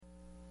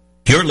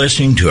You're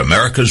listening to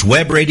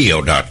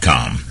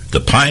America'sWebRadio.com, the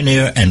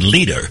pioneer and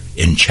leader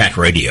in chat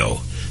radio.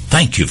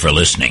 Thank you for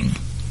listening.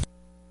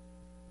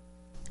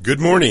 Good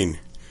morning.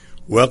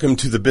 Welcome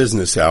to the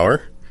Business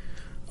Hour.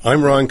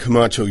 I'm Ron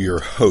Camacho,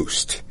 your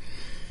host.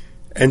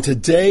 And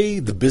today,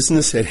 the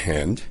business at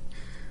hand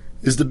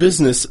is the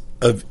business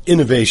of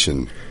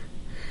innovation,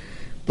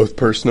 both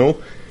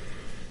personal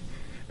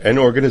and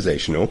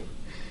organizational.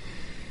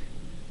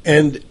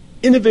 And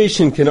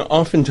innovation can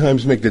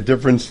oftentimes make the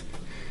difference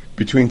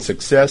between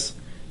success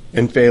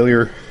and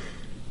failure,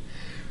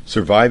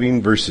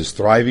 surviving versus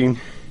thriving.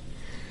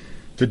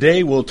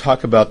 Today, we'll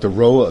talk about the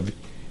role of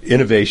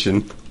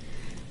innovation,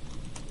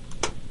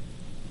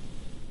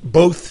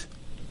 both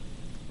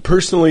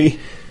personally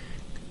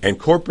and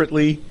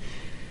corporately,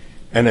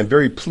 and I'm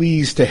very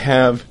pleased to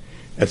have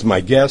as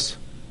my guest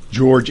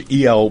George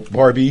E.L.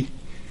 Barbie,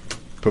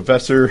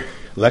 professor,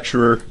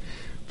 lecturer,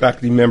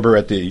 faculty member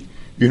at the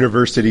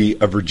University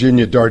of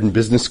Virginia Darden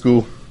Business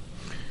School.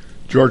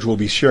 George will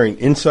be sharing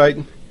insight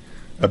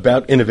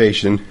about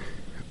innovation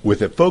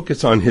with a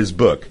focus on his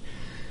book,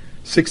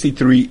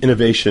 63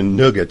 Innovation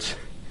Nuggets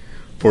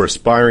for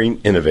Aspiring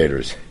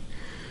Innovators.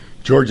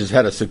 George has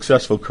had a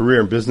successful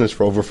career in business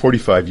for over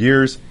 45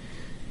 years,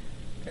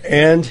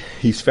 and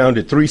he's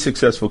founded 3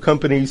 successful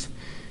companies.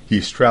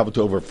 He's traveled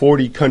to over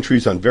 40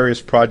 countries on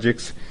various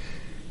projects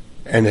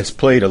and has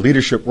played a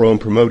leadership role in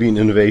promoting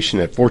innovation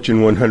at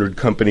Fortune 100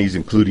 companies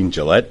including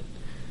Gillette,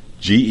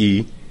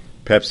 GE,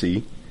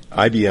 Pepsi,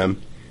 IBM,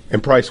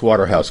 and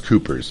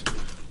PricewaterhouseCoopers.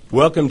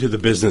 Welcome to the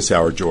Business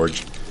Hour,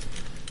 George.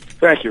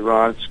 Thank you,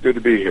 Ron. It's good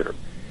to be here.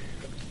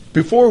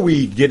 Before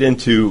we get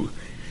into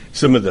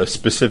some of the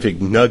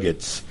specific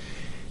nuggets,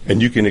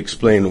 and you can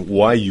explain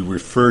why you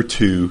refer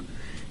to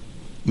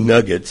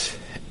nuggets,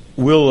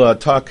 we'll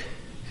talk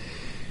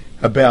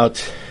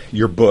about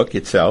your book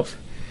itself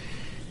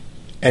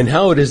and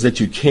how it is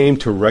that you came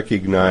to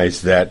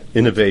recognize that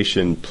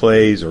innovation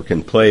plays or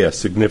can play a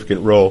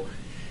significant role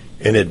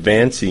in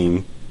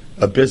advancing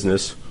a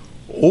business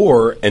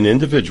or an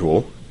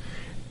individual,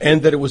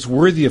 and that it was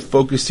worthy of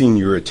focusing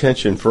your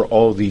attention for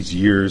all these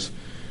years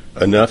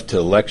enough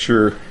to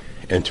lecture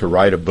and to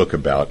write a book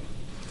about.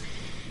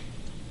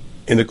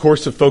 In the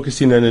course of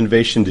focusing on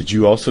innovation, did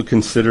you also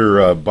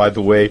consider, by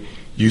the way,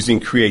 using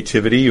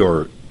creativity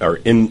or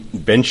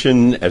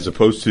invention as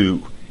opposed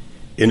to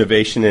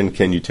innovation? And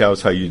can you tell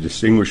us how you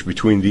distinguish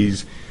between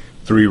these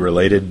 3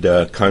 related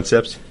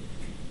concepts?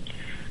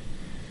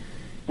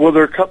 Well,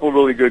 there are a couple of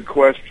really good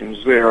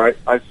questions there.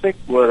 I think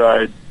what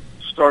I'd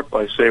start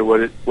by saying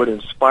what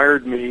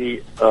inspired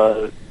me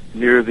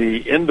near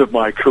the end of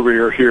my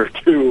career here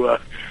to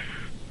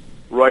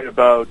write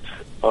about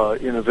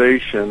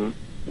innovation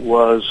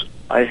was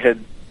I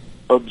had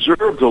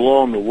observed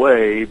along the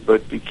way,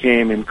 but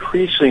became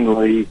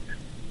increasingly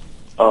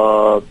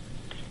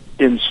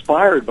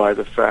inspired by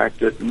the fact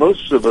that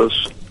most of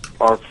us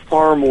are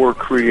far more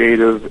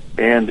creative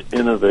and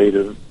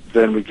innovative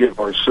than we give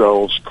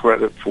ourselves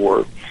credit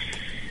for.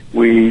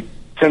 We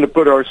tend to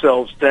put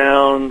ourselves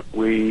down.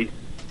 We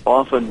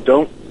often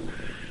don't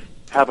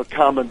have a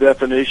common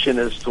definition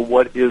as to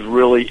what is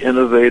really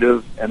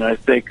innovative, and I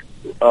think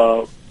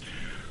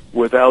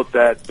without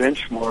that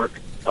benchmark,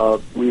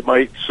 we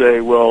might say,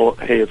 well,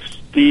 hey, if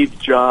Steve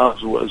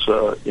Jobs was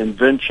an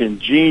invention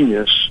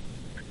genius,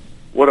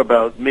 what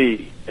about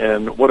me?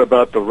 And what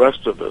about the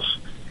rest of us?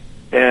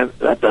 And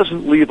that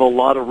doesn't leave a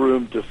lot of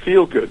room to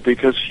feel good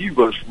because he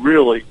was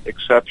really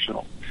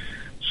exceptional.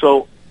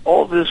 So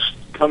all this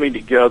coming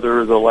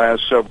together the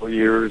last several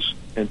years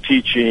and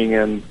teaching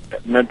and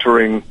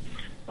mentoring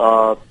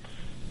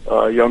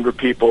younger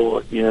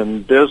people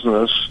in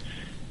business,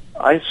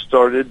 I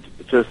started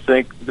to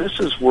think this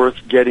is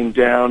worth getting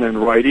down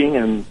and writing,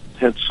 and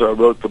hence I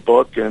wrote the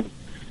book. And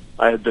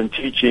I had been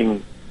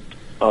teaching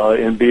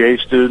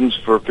MBA students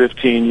for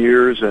 15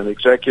 years and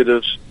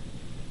executives,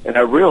 and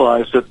I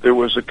realized that there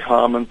was a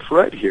common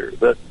thread here,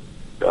 that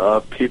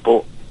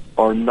people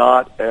are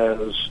not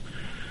as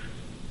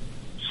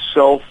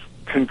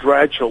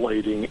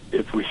self-congratulating,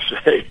 if we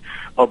say,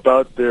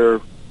 about their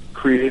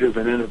creative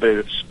and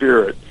innovative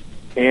spirit.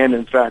 And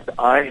in fact,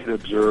 I had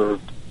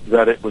observed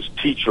that it was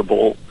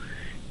teachable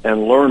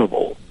and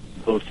learnable,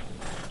 both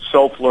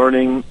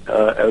self-learning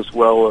as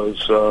well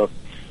as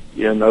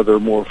in other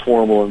more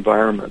formal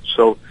environments.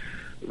 So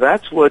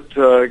that's what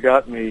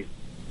got me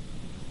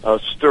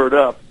stirred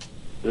up.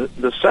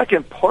 The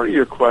second part of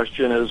your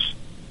question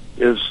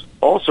is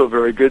also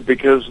very good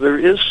because there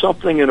is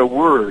something in a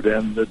word,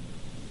 and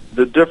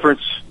the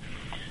difference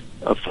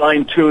of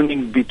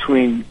fine-tuning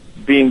between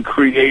being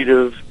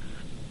creative,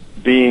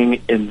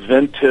 being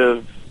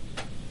inventive,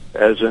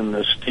 as in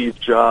the Steve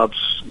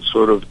Jobs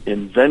sort of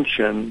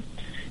invention,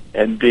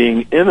 and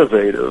being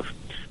innovative.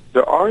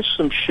 There are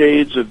some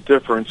shades of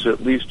difference, at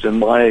least in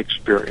my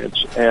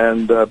experience.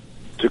 And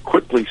to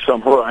quickly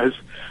summarize,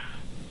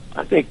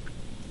 I think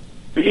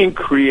being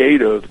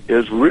creative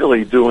is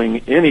really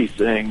doing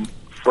anything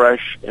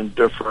fresh and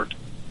different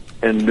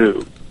and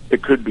new.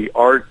 It could be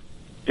art,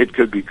 it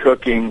could be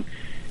cooking,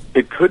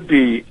 it could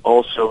be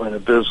also in a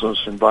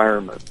business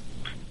environment.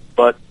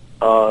 But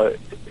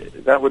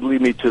that would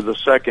lead me to the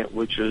second,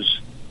 which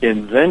is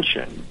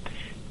invention.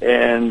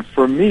 And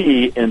for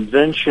me,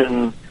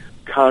 invention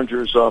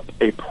conjures up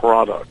a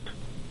product,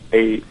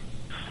 a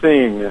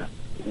thing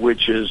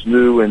which is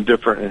new and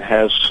different and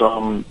has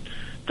some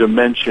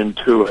dimension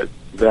to it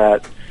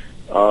that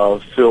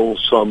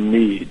fills some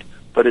need.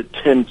 But it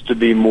tends to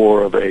be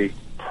more of a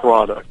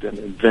product and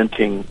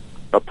inventing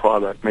a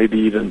product, maybe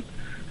even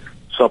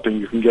something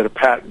you can get a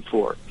patent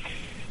for.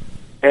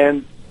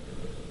 And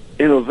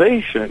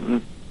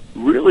innovation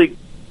really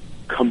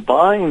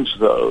combines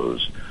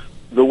those.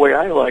 The way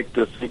I like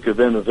to think of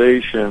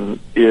innovation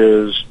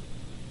is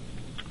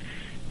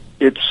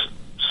it's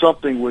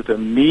something with a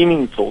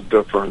meaningful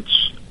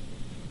difference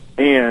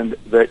and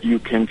that you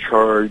can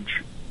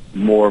charge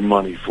more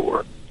money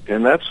for.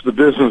 And that's the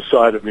business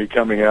side of me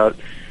coming out.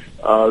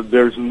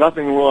 There's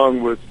nothing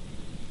wrong with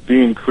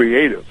being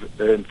creative.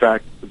 In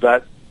fact,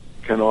 that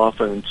can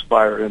often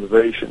inspire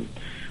innovation.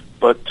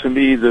 But to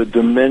me, the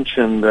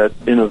dimension that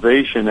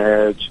innovation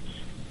adds,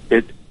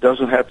 it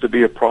doesn't have to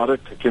be a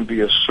product. It can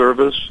be a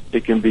service.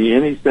 It can be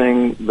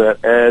anything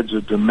that adds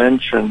a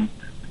dimension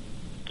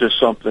to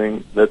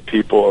something that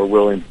people are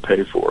willing to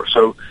pay for.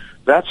 So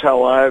that's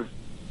how I've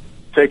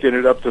taken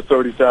it up to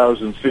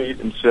 30,000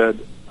 feet and said,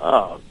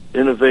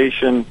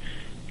 innovation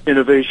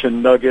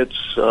nuggets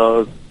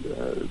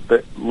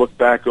that look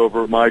back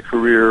over my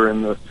career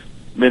and the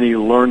many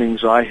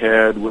learnings I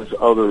had with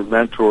other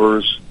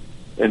mentors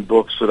and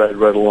books that I'd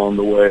read along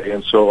the way.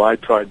 And so I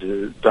tried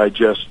to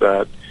digest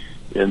that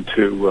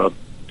into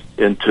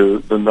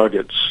the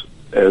nuggets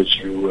as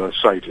you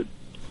cited.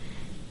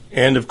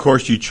 And of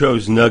course, you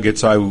chose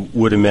nuggets, I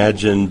would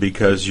imagine,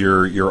 because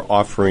you're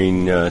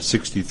offering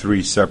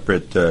 63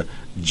 separate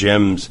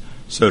gems,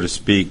 so to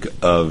speak,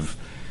 of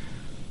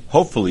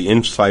hopefully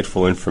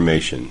insightful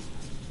information.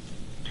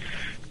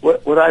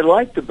 What I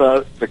liked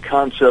about the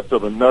concept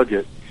of a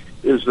nugget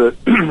is that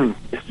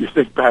if you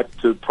think back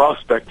to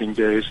prospecting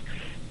days,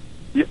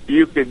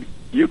 you could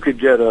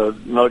get a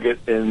nugget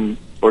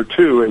or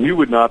two, and you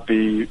would not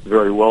be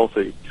very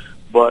wealthy.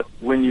 But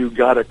when you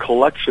got a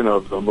collection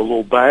of them, a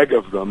little bag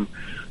of them,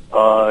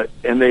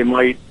 and they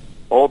might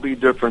all be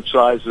different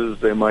sizes,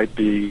 they might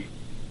be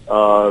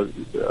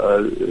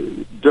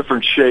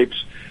different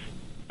shapes,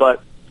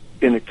 but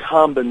in a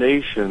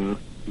combination,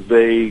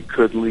 they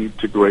could lead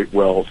to great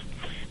wealth.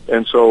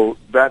 And so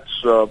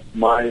that's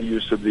my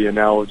use of the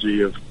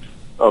analogy of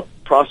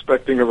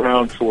prospecting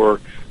around for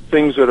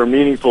things that are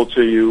meaningful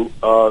to you.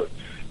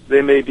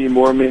 They may be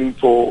more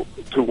meaningful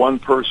to one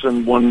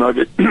person, one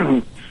nugget,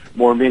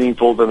 more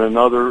meaningful than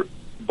another.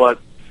 But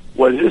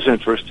what is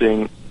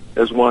interesting,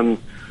 as one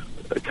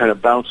kind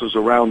of bounces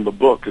around the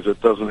book, is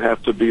it doesn't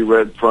have to be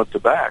read front to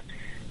back.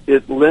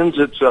 It lends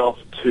itself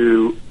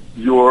to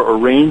your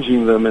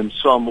arranging them in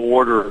some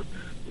order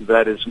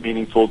that is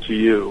meaningful to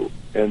you.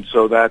 And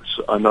so that's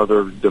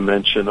another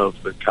dimension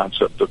of the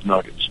concept of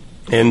nuggets.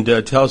 And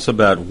tell us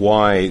about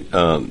why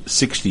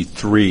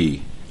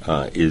 63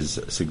 is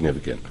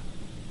significant.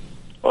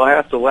 Well, I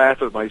have to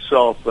laugh at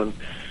myself, and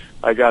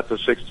I got to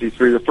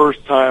 63. The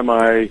first time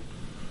I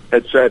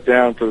had sat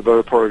down for the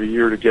better part of a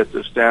year to get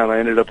this down, I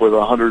ended up with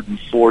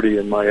 140,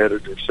 and my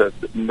editor said,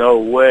 no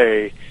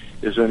way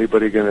is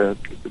anybody going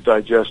to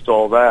digest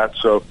all that.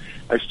 So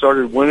I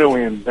started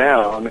winnowing them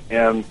down,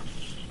 and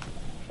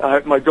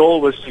my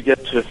goal was to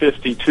get to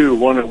 52,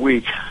 one a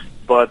week,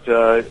 but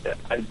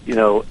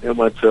it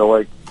went to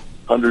like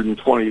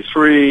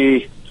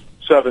 123,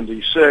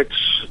 76,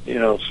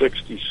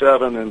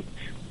 67, and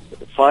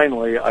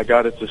finally I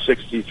got it to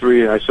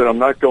 63, and I said, I'm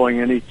not going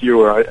any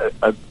fewer.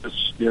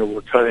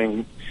 We're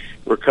cutting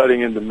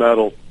into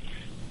metal,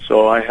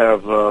 so I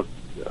have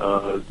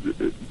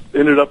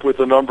ended up with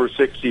the number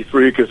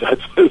 63 because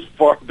that's as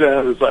far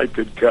down as I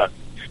could cut.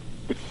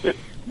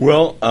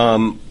 Well,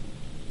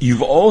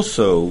 you've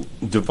also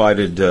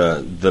divided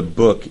the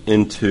book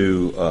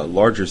into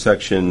larger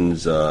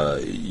sections.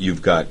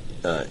 You've got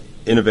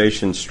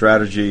innovation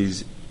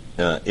strategies,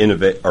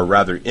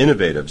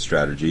 innovative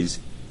strategies,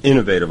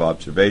 innovative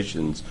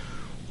observations,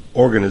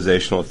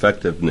 organizational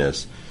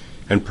effectiveness,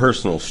 and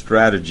personal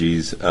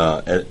strategies,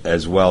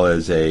 as well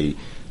as an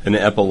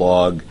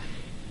epilogue,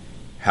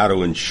 how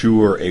to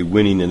ensure a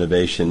winning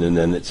innovation, and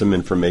then some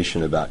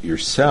information about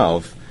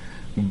yourself.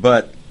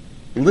 But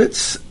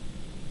let's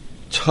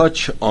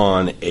touch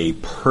on a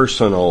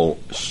personal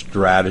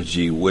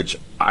strategy, which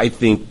I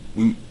think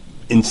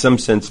in some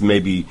sense may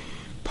be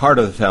part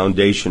of the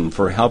foundation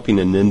for helping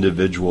an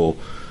individual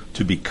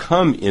to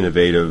become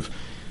innovative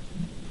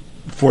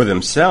for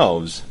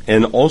themselves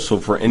and also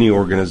for any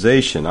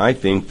organization. I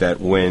think that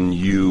when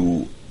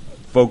you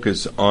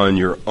focus on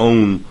your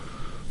own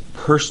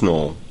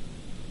personal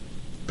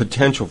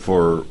potential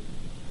for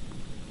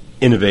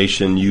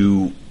innovation,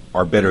 you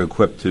are better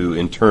equipped to,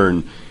 in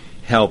turn,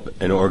 help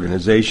an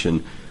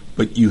organization.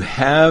 But you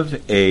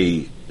have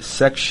a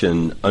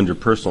section under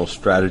personal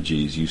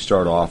strategies. You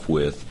start off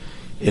with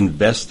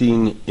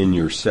investing in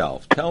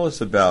yourself. Tell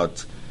us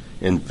about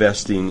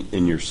investing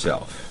in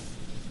yourself.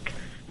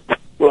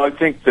 Well, I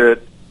think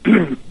that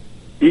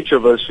each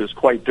of us is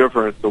quite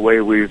different the way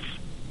we've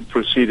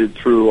proceeded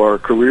through our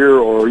career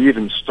or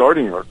even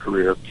starting our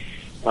career.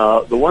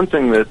 The one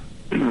thing that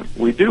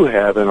we do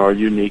have in our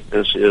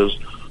uniqueness is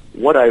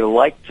what I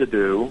like to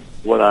do,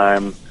 what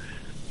I'm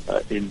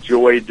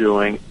enjoy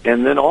doing,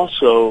 and then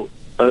also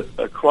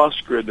a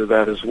cross-grid to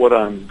that is what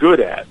I'm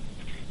good at.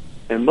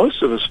 And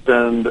most of us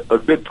spend a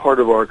good part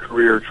of our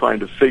career trying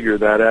to figure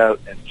that out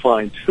and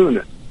fine-tune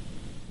it.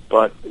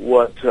 But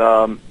what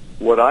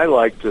I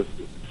like to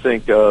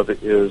think of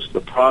is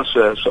the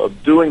process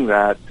of doing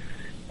that,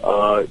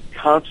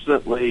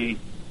 constantly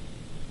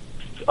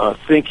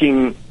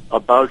thinking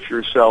about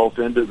yourself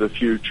into the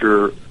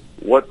future.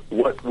 What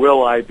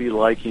will I be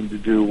liking to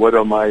do? What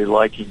am I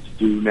liking to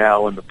do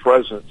now in the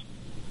present?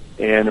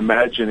 And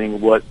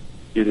imagining what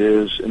it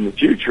is in the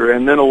future.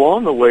 And then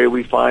along the way,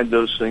 we find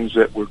those things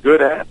that we're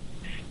good at,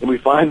 and we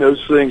find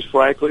those things,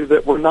 frankly,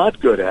 that we're not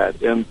good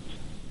at. And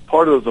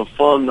part of the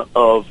fun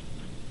of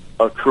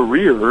a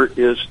career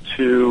is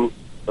to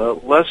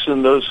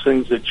lessen those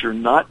things that you're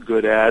not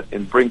good at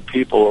and bring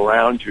people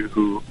around you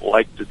who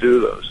like to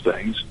do those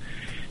things,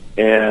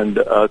 and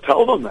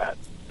tell them that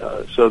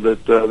so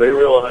that they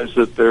realize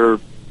that they're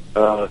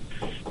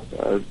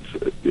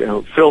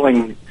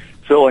filling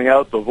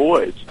out the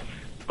voids.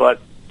 But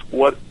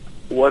what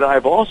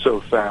I've also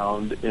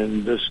found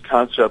in this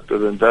concept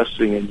of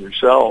investing in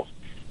yourself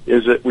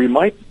is that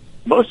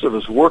most of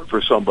us work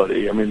for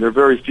somebody. I mean, there are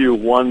very few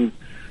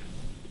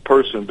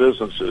one-person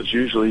businesses.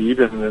 Usually,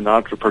 even in an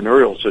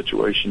entrepreneurial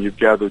situation, you've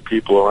gathered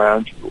people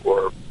around you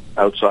or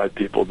outside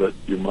people that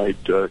you might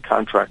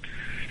contract.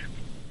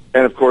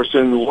 And, of course,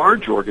 in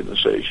large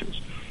organizations.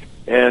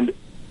 And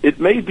it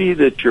may be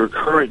that your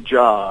current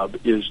job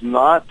is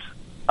not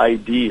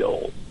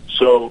ideal.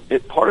 So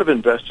part of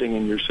investing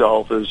in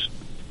yourself is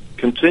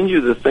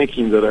continue the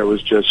thinking that I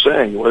was just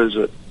saying. What is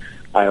it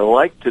I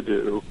like to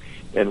do,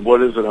 and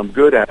what is it I'm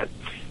good at?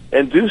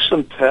 And do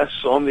some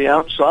tests on the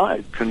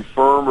outside.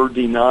 Confirm or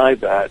deny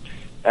that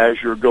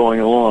as you're going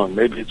along.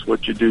 Maybe it's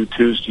what you do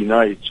Tuesday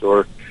nights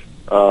or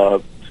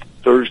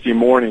Thursday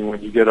morning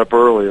when you get up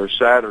early, or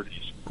Saturdays.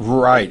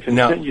 Right.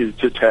 Continue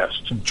to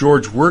test.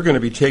 George, we're going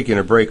to be taking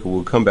a break.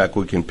 We'll come back.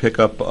 We can pick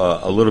up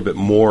a little bit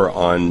more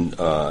on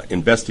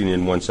investing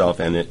in oneself,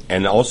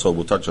 and also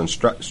we'll touch on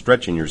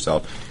stretching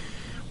yourself.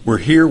 We're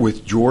here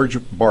with George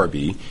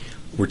Barbee.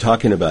 We're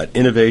talking about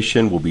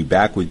innovation. We'll be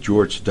back with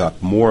George to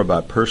talk more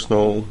about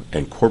personal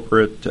and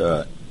corporate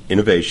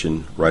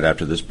innovation right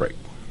after this break.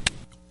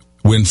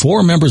 When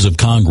 4 members of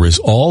Congress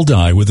all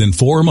die within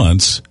 4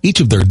 months,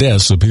 each of their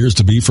deaths appears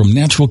to be from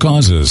natural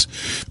causes.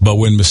 But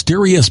when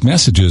mysterious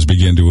messages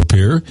begin to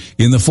appear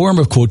in the form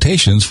of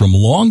quotations from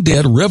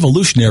long-dead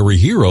revolutionary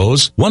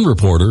heroes, one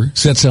reporter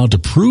sets out to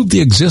prove the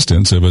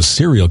existence of a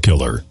serial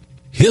killer.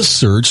 His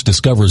search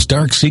discovers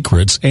dark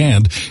secrets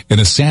and an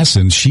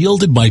assassin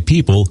shielded by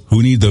people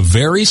who need the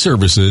very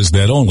services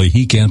that only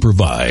he can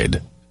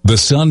provide. The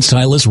Sun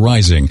Silas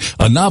Rising,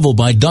 a novel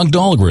by Doug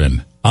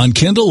Dahlgren, on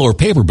Kindle or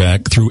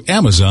paperback through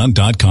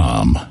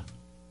Amazon.com.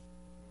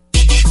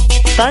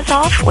 Buzz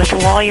Off with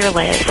Lawyer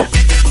Liz.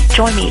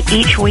 Join me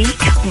each week,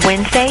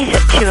 Wednesdays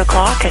at 2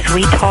 o'clock as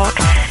we talk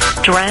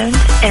drones,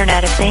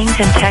 Internet of Things,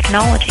 and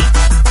technology.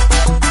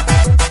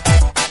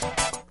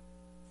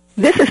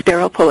 This is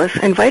Daryl Pullis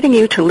inviting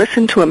you to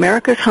listen to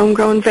America's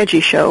Homegrown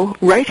Veggie Show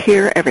right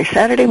here every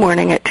Saturday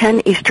morning at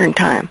 10 Eastern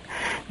Time.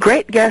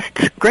 Great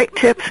guests, great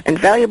tips, and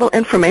valuable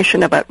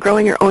information about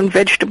growing your own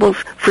vegetables,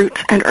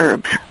 fruits, and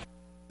herbs.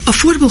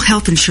 Affordable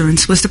health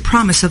insurance was the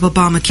promise of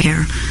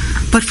Obamacare,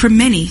 but for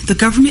many, the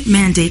government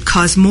mandate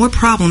caused more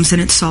problems than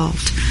it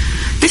solved.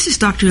 This is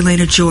Dr.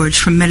 Elena George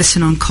from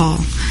Medicine on Call,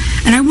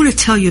 and I want to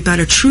tell you about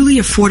a truly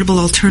affordable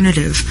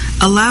alternative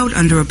allowed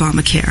under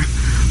Obamacare,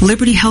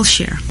 Liberty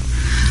HealthShare.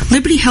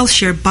 Liberty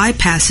HealthShare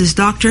bypasses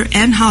doctor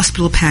and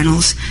hospital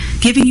panels,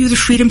 giving you the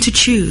freedom to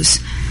choose.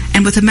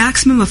 And with a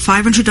maximum of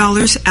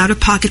 $500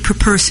 out-of-pocket per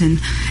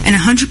person and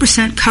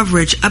 100%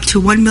 coverage up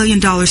to $1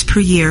 million per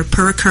year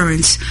per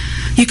occurrence,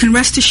 you can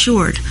rest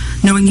assured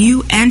knowing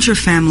you and your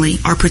family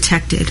are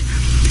protected.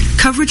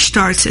 Coverage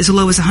starts as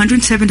low as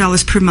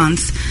 $107 per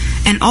month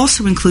and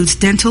also includes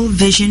dental,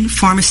 vision,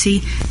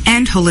 pharmacy,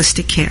 and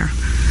holistic care.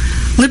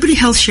 Liberty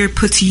HealthShare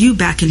puts you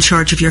back in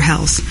charge of your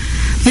health.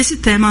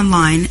 Visit them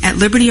online at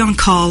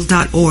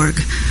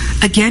libertyoncall.org.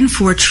 Again,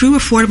 for a true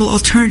affordable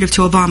alternative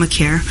to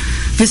Obamacare,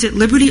 visit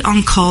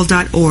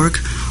libertyoncall.org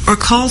or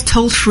call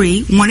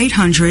toll-free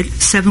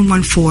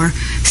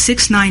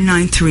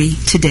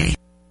 1-800-714-6993 today.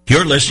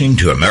 You're listening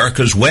to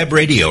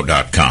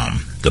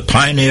America'sWebRadio.com, the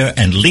pioneer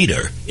and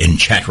leader in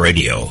chat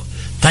radio.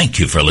 Thank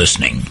you for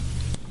listening.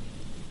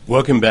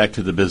 Welcome back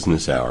to the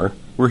Business Hour.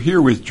 We're here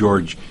with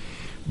George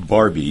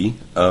Barbee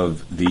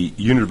of the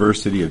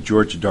University of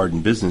Georgia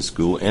Darden Business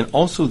School and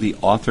also the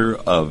author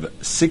of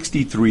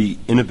 63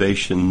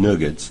 Innovation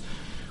Nuggets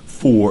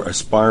for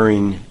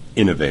Aspiring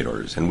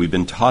Innovators. And we've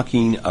been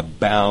talking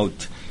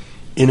about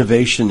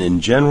innovation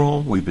in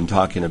general. We've been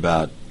talking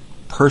about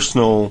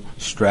personal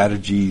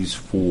strategies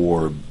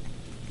for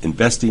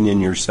investing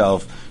in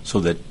yourself so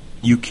that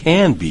you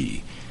can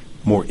be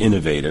more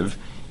innovative.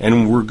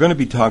 And we're going to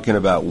be talking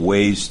about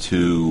ways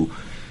to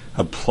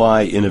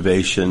apply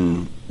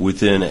innovation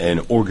within an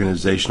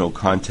organizational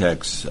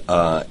context,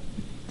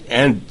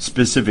 and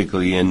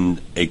specifically in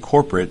a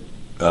corporate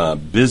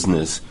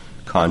business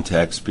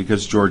context,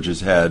 because George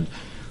has had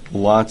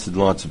lots and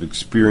lots of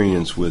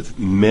experience with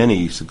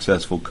many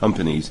successful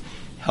companies,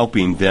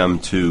 helping them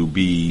to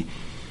be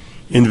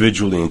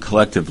individually and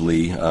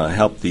collectively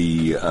help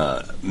the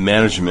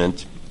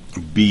management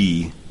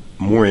be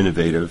more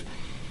innovative.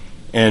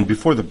 And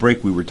before the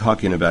break, we were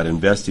talking about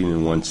investing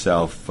in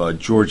oneself.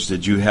 George,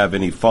 did you have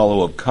any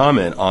follow-up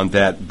comment on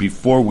that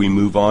before we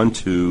move on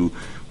to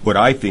what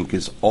I think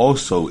is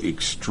also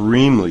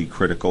extremely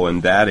critical,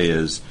 and that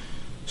is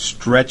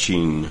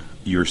stretching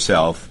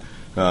yourself,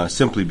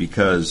 simply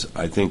because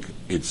I think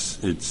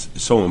it's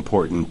so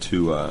important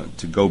to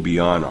go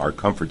beyond our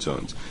comfort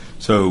zones.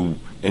 So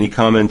any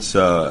comments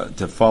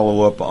to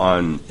follow up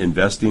on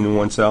investing in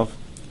oneself?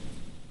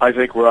 I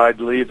think where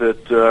I'd leave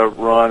it,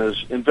 Ron,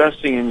 is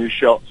investing in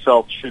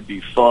yourself should be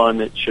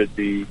fun. It should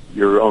be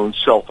your own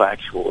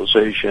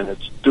self-actualization.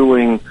 It's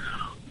doing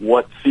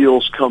what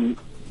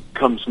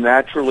comes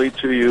naturally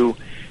to you,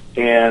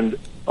 and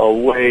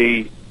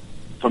away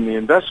from the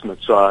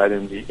investment side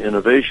and the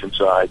innovation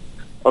side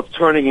of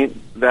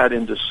turning that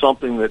into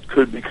something that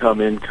could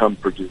become income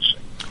producing.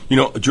 You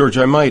know, George,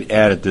 I might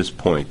add at this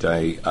point,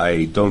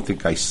 I don't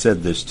think I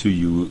said this to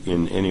you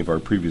in any of our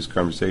previous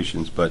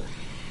conversations, but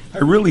I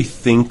really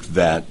think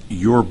that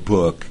your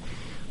book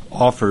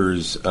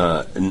offers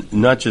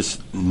not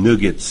just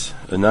nuggets,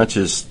 not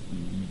just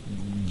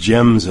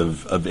gems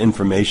of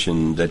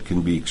information that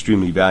can be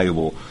extremely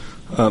valuable,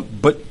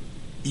 but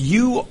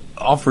you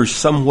offer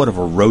somewhat of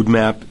a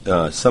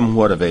roadmap,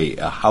 somewhat of a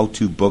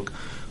how-to book,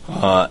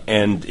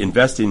 and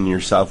investing in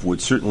yourself would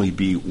certainly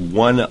be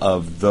one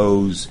of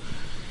those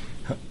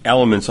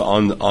elements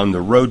on the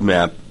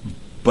roadmap.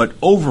 But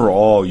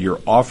overall, you're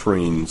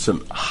offering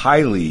some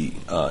highly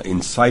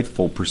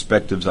insightful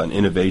perspectives on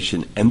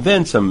innovation, and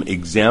then some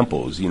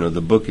examples. You know,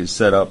 the book is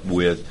set up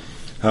with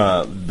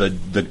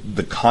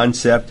the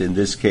concept, in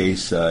this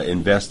case,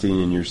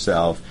 investing in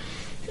yourself,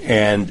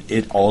 and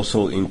it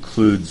also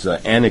includes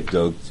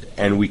anecdotes.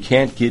 And we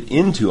can't get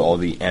into all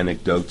the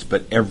anecdotes,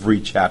 but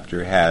every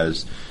chapter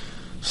has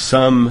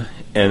some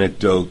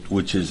anecdote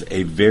which is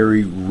a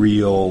very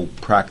real,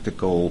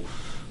 practical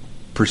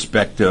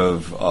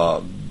perspective,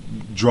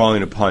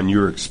 drawing upon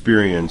your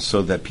experience,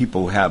 so that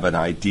people have an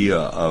idea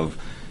of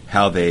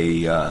how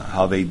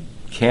they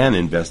can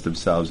invest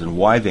themselves and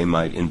why they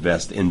might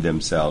invest in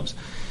themselves.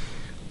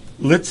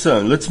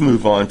 Let's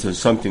move on to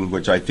something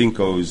which I think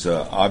goes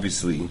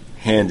obviously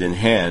hand in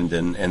hand,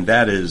 and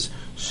that is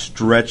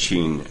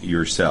stretching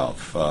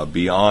yourself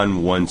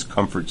beyond one's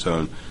comfort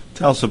zone.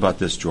 Tell us about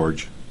this,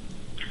 George.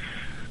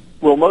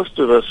 Well, most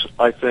of us,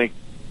 I think,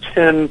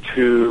 tend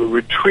to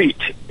retreat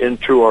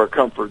into our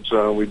comfort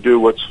zone. We do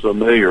what's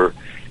familiar.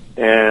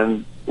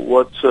 And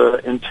what's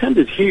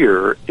intended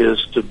here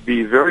is to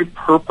be very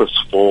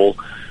purposeful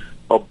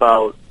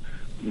about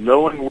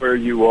knowing where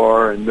you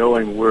are and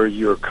knowing where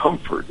your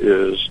comfort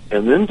is,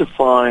 and then to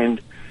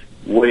find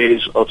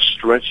ways of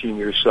stretching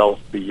yourself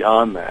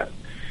beyond that.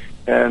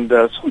 And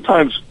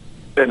sometimes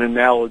an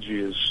analogy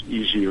is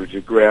easier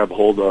to grab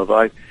hold of.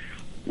 I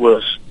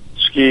was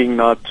skiing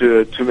not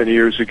too many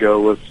years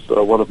ago with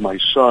one of my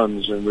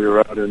sons, and we were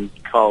out in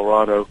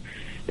Colorado,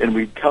 and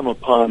we'd come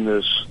upon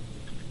this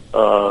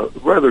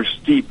rather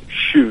steep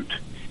chute,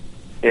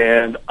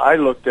 and I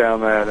looked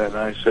down at it and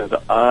I said,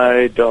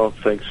 I don't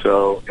think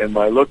so. And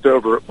I looked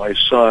over at my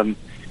son,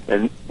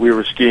 and we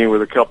were skiing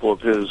with a couple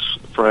of his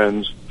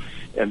friends,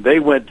 and they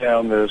went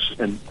down this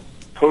and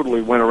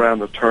totally went around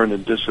the turn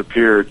and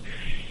disappeared.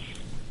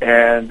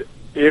 And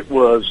it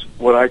was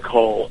what I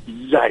call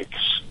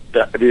yikes.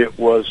 That it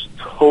was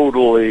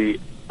totally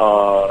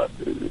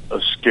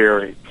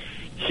scary.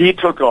 He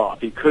took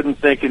off. He couldn't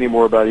think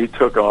anymore about it. He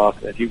took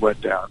off, and he went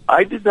down.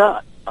 I did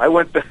not. I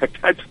went back.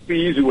 I took the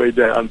easy way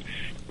down.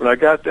 When I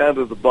got down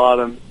to the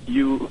bottom,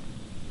 you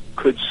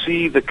could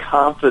see the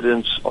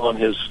confidence on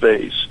his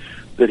face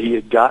that he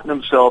had gotten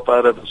himself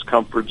out of his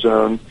comfort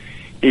zone.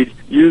 He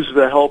used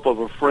the help of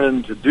a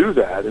friend to do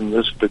that in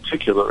this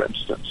particular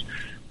instance.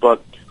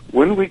 But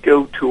when we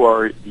go to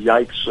our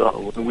yikes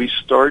zone, when we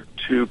start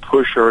to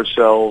push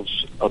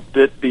ourselves a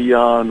bit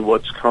beyond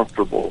what's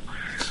comfortable,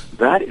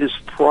 that is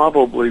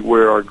probably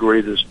where our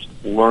greatest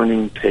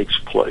learning takes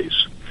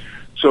place.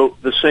 So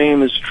the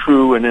same is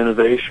true in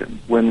innovation.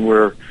 When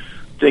we're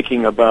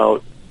thinking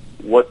about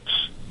what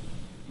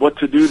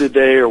to do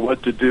today or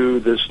what to do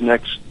this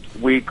next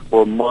week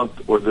or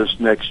month or this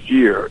next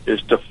year,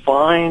 is to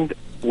find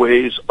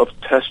ways of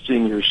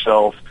testing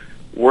yourself,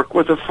 work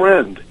with a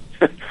friend,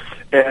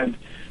 and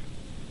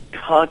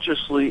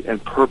consciously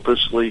and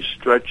purposely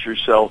stretch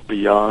yourself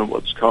beyond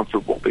what's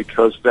comfortable,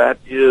 because that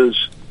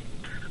is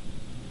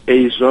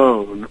a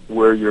zone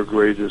where your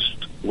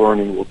greatest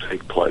learning will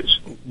take place.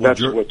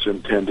 That's what's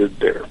intended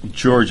there.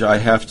 George, I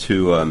have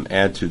to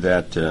add to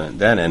that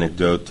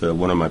anecdote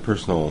one of my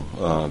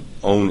personal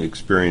own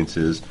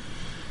experiences.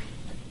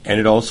 And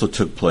it also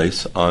took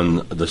place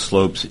on the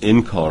slopes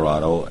in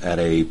Colorado at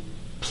a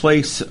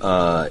place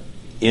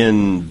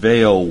in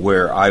Vail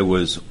where I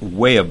was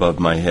way above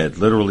my head,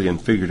 literally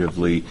and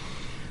figuratively.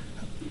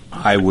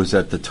 I was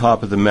at the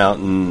top of the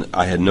mountain.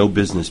 I had no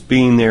business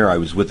being there. I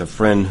was with a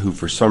friend who,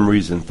 for some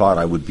reason, thought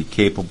I would be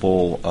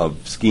capable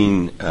of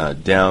skiing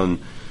down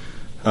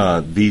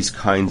these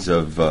kinds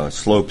of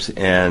slopes,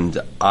 and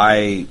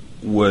I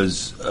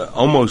was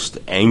almost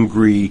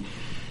angry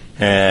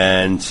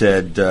and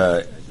said,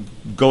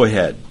 go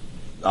ahead.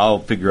 I'll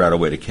figure out a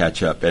way to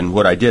catch up. And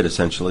what I did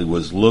essentially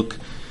was look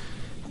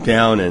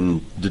down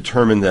and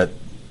determine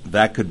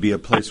that could be a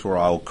place where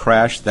I'll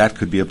crash, that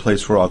could be a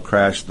place where I'll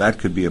crash, that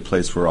could be a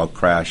place where I'll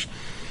crash,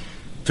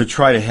 to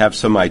try to have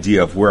some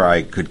idea of where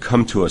I could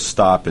come to a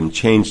stop and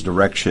change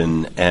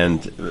direction.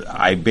 And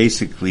I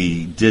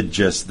basically did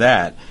just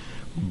that,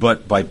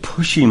 but by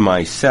pushing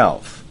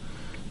myself,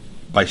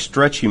 by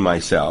stretching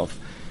myself,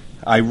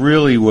 I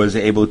really was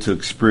able to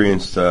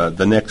experience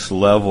the next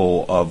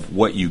level of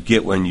what you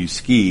get when you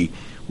ski,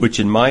 which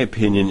in my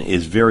opinion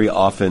is very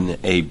often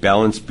a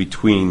balance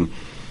between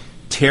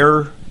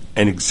terror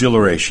and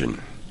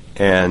exhilaration.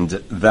 And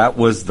that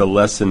was the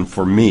lesson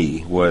for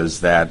me,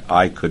 was that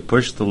I could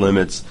push the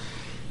limits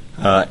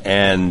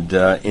and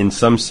in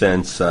some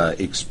sense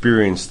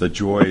experience the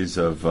joys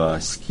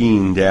of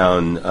skiing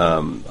down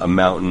a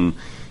mountain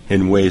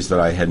in ways that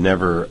I had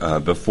never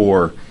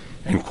before,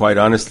 and quite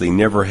honestly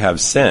never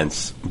have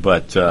since.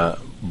 But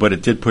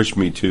it did push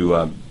me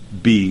to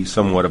be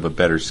somewhat of a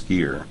better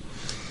skier.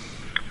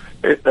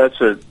 That's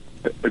a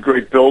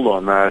great build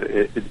on that.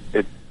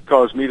 It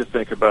caused me to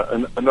think about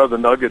another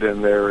nugget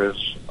in there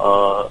is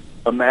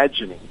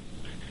imagining.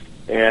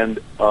 And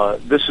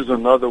this is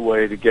another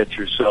way to get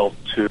yourself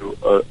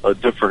to a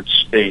different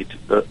state,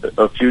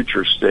 a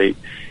future state.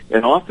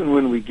 And often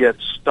when we get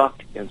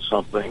stuck in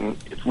something,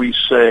 if we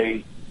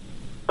say,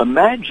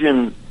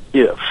 imagine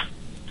if,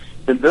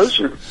 and those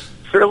are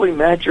fairly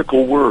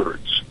magical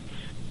words,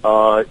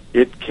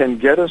 it can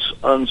get us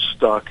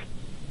unstuck.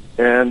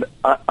 And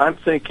I'm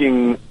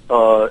thinking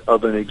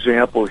of an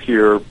example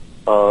here.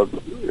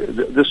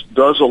 This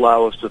does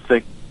allow us to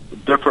think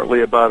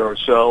differently about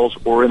ourselves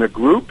or in a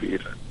group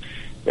even.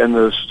 And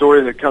the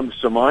story that comes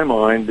to my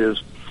mind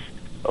is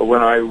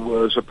when I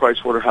was a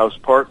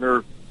Pricewaterhouse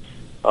partner,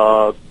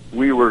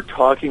 we were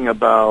talking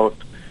about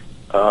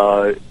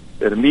at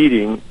a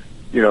meeting,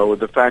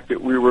 the fact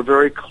that we were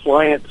very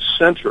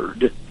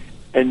client-centered,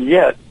 and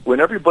yet when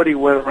everybody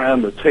went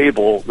around the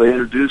table, they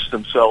introduced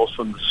themselves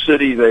from the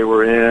city they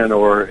were in,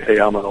 or, hey,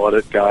 I'm an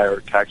audit guy or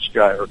a tax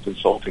guy or a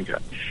consulting guy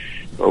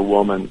or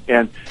woman.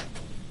 And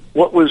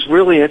what was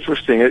really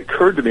interesting, it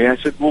occurred to me, I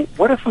said, well,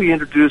 what if we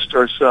introduced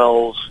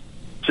ourselves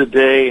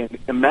today, and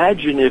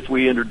imagine if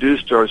we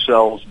introduced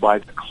ourselves by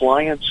the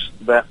clients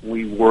that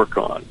we work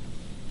on.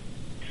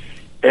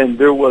 And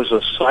there was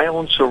a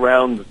silence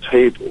around the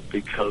table,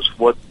 because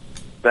what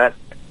that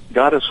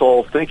got us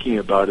all thinking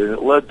about it,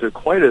 it led to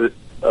quite an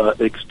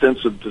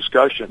extensive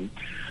discussion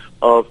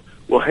of,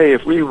 well, hey,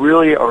 if we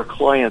really are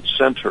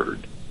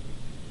client-centered,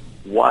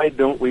 why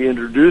don't we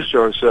introduce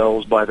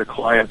ourselves by the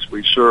clients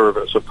we serve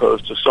as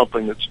opposed to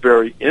something that's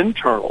very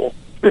internal,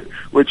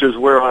 which is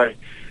where I,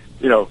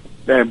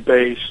 am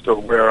based, or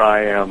where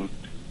I am,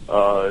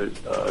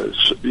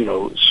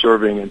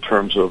 serving in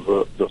terms of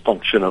the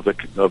function of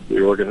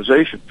the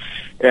organization.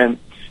 And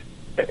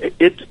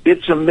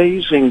it's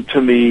amazing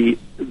to me,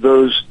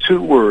 those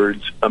two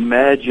words,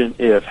 imagine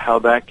if, how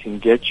that can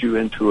get you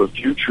into a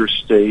future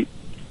state,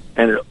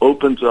 and it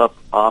opens up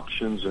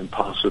options and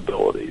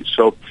possibilities.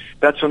 So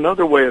that's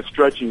another way of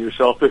stretching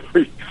yourself.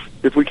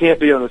 If we can't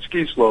be on a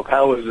ski slope,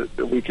 how is it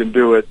that we can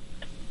do it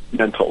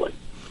mentally?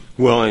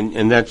 Well,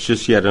 and that's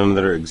just yet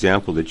another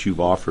example that you've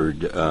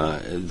offered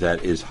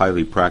that is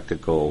highly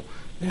practical,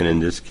 and in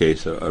this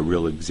case, a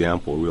real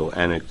example, a real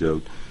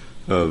anecdote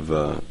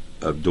of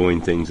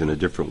doing things in a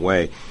different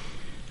way.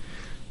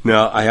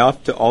 Now, I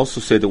have to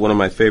also say that one of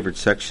my favorite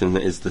sections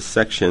is the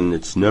section,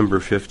 it's number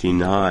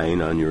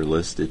 59 on your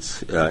list.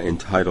 It's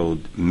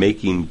entitled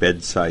Making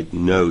Bedside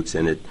Notes,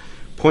 and it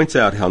points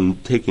out how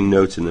taking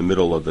notes in the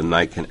middle of the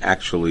night can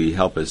actually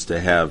help us to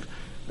have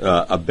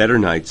a better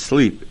night's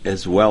sleep,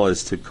 as well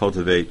as to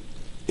cultivate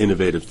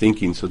innovative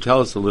thinking. So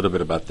tell us a little bit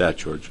about that,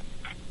 George.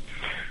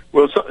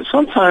 Well,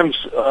 sometimes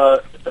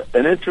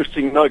an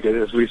interesting nugget,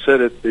 as we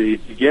said at the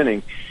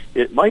beginning,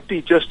 it might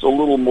be just a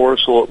little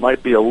morsel, it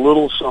might be a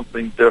little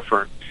something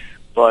different,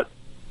 but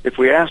if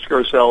we ask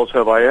ourselves,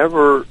 have I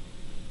ever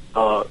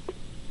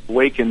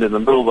wakened in the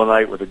middle of the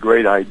night with a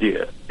great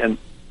idea? And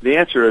the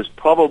answer is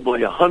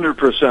probably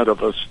 100%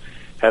 of us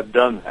have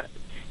done that.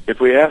 If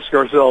we ask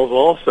ourselves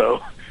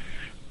also,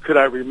 could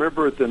I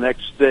remember it the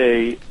next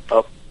day?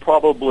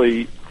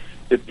 Probably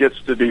it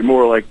gets to be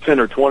more like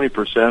 10 or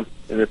 20%.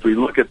 And if we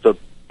look at the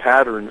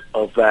pattern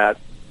of that,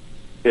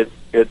 it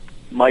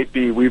might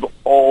be we've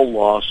all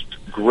lost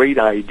great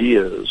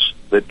ideas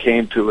that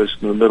came to us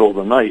in the middle of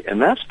the night. And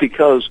that's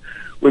because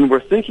when we're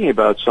thinking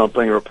about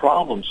something or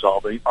problem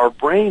solving, our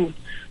brain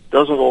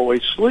doesn't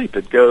always sleep.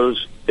 It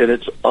goes and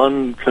it's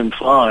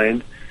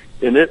unconfined,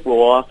 and it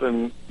will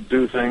often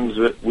do things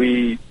that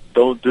we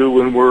don't do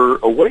when we're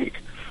awake.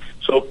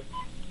 So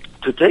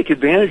to take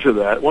advantage of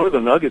that, one of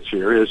the nuggets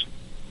here is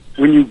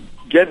when you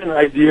get an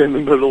idea in the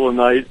middle of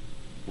the night,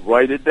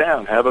 write it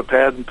down. Have a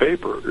pad and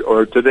paper.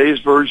 Or today's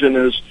version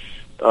is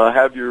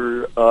have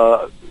your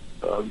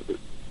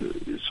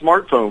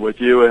smartphone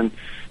with you and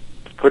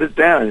put it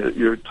down.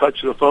 You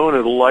touch the phone,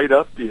 it'll light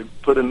up. You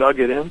put a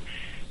nugget in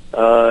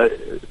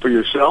for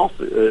yourself,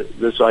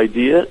 this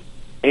idea.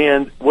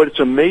 And what's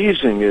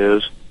amazing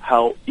is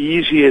how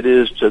easy it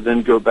is to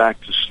then go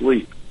back to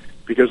sleep.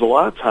 Because a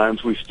lot of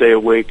times we stay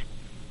awake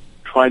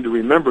trying to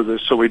remember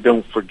this so we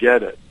don't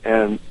forget it.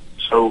 And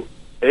so,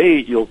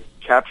 you'll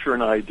capture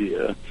an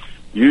idea.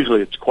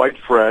 Usually it's quite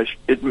fresh.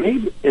 It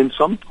may, in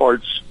some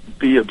parts,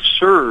 be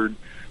absurd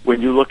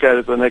when you look at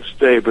it the next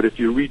day, but if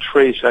you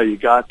retrace how you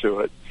got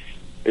to it,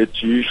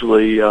 it's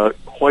usually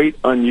quite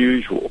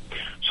unusual.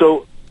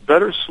 So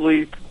better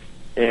sleep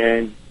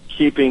and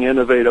keeping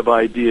innovative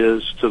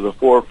ideas to the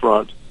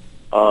forefront.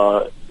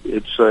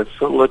 It's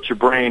let your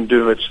brain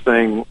do its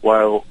thing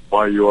while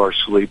you are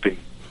sleeping.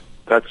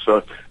 That's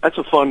a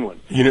fun one.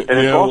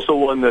 It's also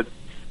one that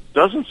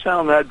doesn't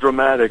sound that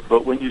dramatic,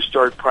 but when you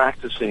start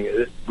practicing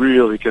it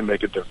really can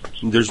make a difference.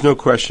 There's no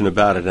question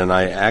about it, and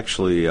I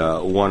actually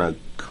want to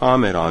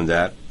comment on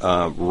that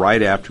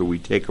right after we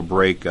take a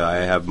break. I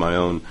have my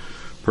own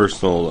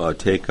personal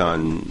take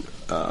on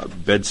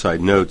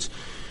bedside notes,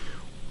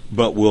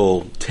 but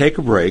we'll take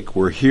a break.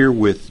 We're here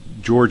with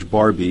George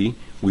Barbee.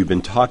 We've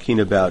been talking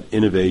about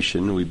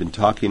innovation. We've been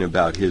talking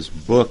about his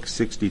book,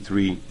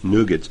 63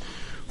 Nuggets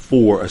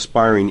for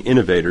Aspiring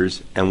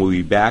Innovators, and we'll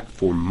be back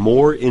for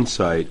more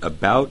insight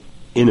about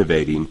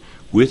innovating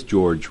with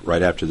George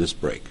right after this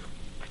break.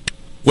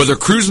 Whether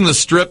cruising the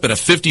Strip in a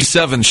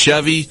 57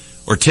 Chevy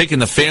or taking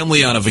the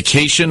family on a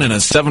vacation in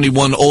a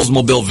 71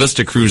 Oldsmobile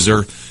Vista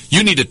Cruiser,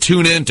 you need to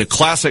tune in to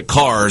Classic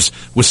Cars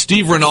with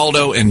Steve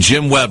Ronaldo and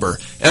Jim Weber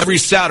every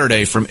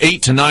Saturday from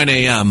 8 to 9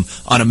 a.m.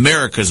 on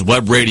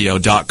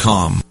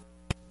americaswebradio.com.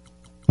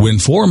 When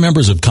 4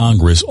 members of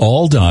Congress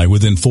all die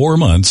within 4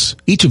 months,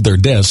 each of their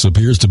deaths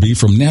appears to be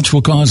from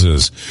natural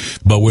causes.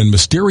 But when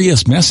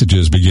mysterious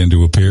messages begin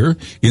to appear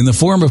in the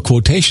form of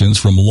quotations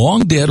from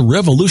long-dead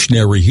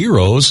revolutionary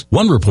heroes,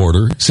 one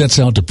reporter sets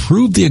out to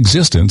prove the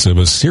existence of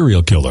a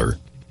serial killer.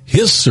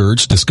 His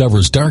search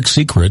discovers dark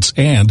secrets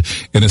and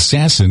an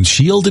assassin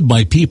shielded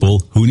by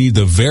people who need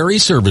the very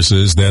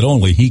services that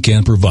only he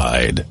can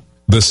provide.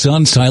 The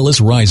Sun Silas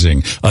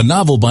Rising, a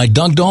novel by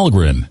Doug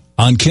Dahlgren,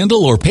 on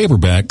Kindle or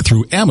paperback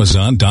through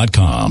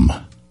Amazon.com.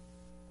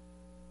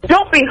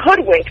 Don't be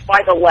hoodwinked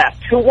by the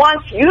left, who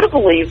wants you to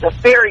believe the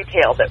fairy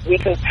tale that we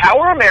can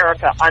power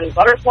America on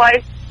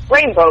butterflies,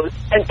 rainbows,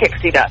 and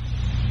pixie dust.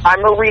 I'm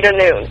Marita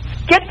Noon.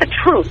 Get the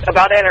truth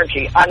about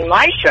energy on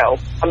my show,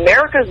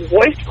 America's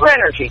Voice for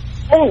Energy,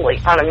 only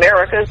on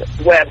America's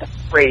Web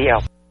Radio.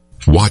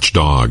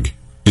 Watchdog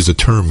is a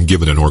term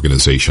given an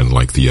organization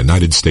like the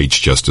United States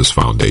Justice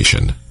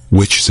Foundation,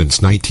 which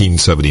since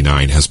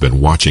 1979 has been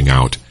watching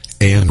out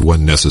and,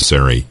 when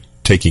necessary,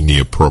 taking the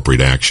appropriate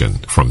action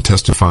from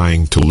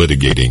testifying to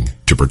litigating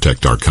to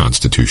protect our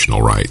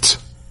constitutional rights.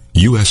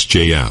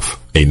 USJF,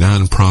 a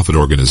non-profit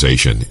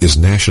organization, is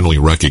nationally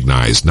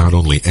recognized not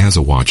only as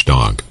a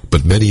watchdog,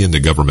 but many in the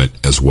government,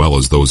 as well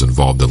as those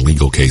involved in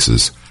legal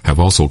cases, have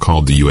also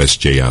called the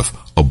USJF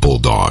a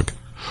bulldog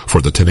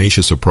for the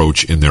tenacious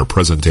approach in their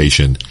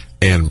presentation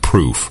and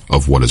proof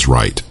of what is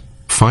right.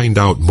 Find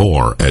out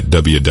more at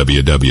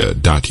www.usjf.net.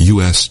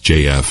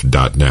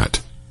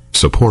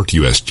 Support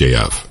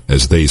USJF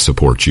as they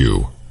support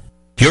you.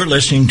 You're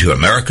listening to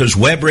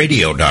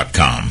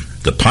americaswebradio.com,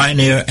 the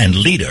pioneer and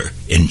leader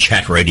in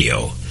chat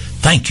radio.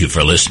 Thank you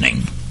for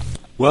listening.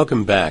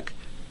 Welcome back.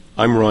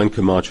 I'm Ron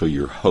Camacho,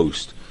 your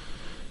host.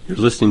 You're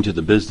listening to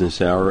the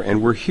Business Hour,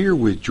 and we're here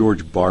with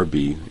George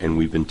Barbee, and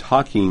we've been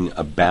talking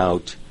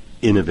about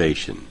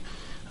innovation.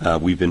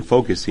 We've been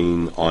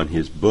focusing on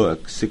his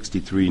book,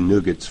 63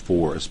 Nuggets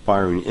for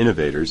Aspiring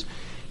Innovators.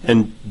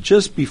 And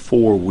just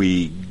before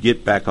we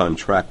get back on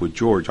track with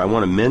George, I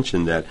want to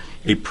mention that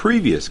a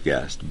previous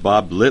guest,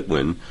 Bob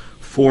Litwin,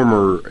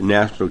 former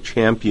national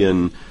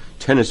champion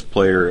tennis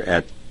player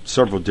at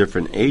several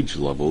different age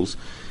levels,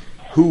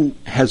 who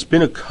has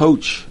been a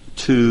coach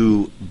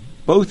to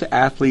both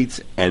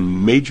athletes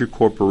and major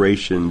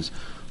corporations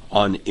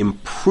on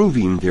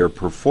improving their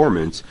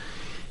performance,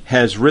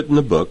 has written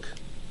a book.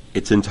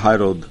 It's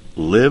entitled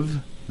Live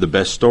the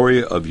Best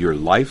Story of Your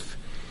Life,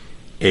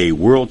 a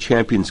World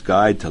Champion's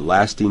Guide to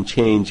Lasting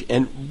Change.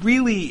 And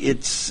really,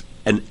 it's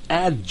an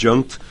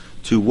adjunct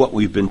to what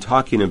we've been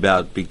talking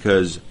about,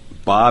 because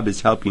Bob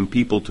is helping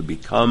people to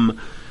become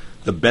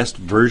the best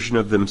version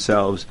of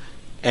themselves.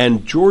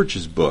 And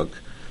George's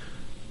book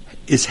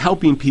is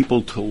helping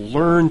people to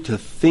learn to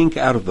think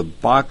out of the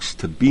box,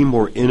 to be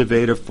more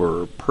innovative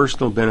for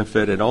personal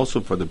benefit and also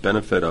for the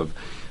benefit of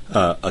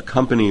a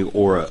company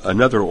or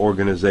another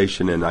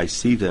organization, and I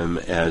see them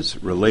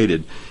as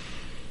related.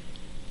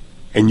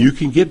 And you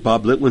can get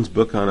Bob Litwin's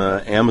book on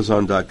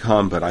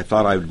Amazon.com, but I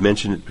thought I would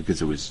mention it because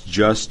it was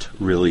just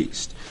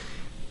released.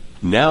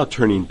 Now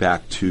turning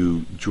back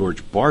to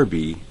George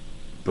Barbie,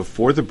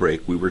 before the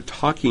break, we were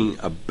talking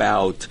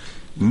about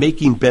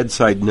making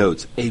bedside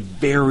notes, a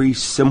very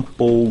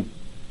simple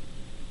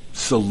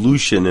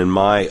solution, in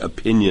my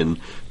opinion,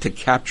 to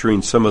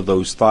capturing some of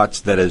those thoughts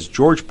that, as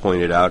George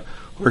pointed out,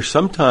 are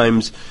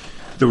sometimes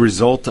the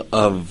result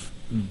of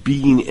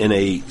being in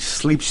a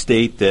sleep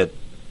state that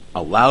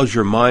allows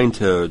your mind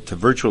to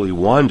virtually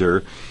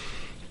wander.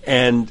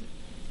 And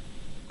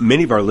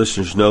many of our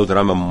listeners know that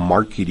I'm a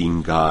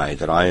marketing guy,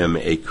 that I am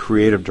a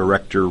creative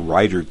director,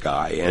 writer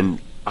guy, and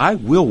I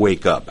will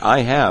wake up. I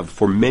have,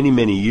 for many,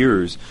 many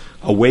years,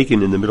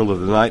 awakened in the middle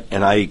of the night,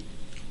 and I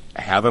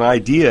have an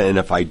idea, and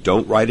if I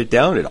don't write it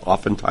down, it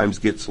oftentimes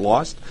gets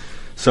lost.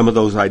 Some of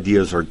those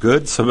ideas are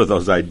good. Some of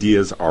those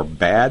ideas are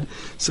bad.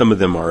 Some of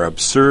them are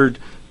absurd.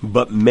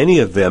 But many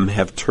of them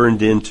have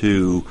turned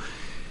into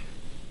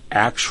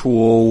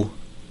actual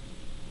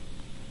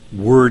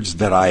words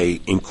that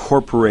I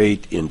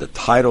incorporate in the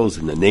titles,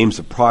 in the names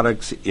of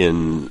products,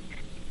 in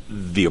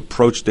the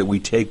approach that we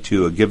take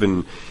to a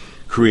given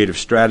creative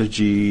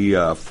strategy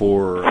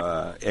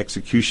for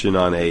execution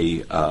on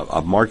a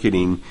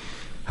marketing,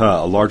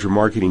 a larger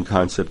marketing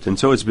concept. And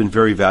so it's been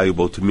very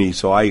valuable to me.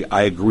 So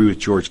I agree with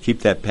George.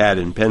 Keep that pad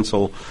and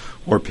pencil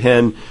or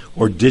pen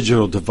or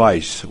digital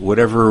device,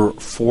 whatever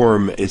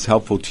form is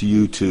helpful to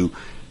you, to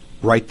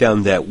write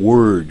down that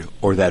word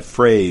or that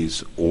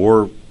phrase,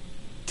 or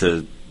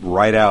to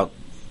write out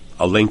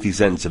a lengthy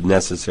sentence if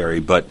necessary.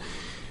 But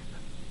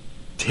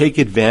take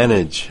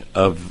advantage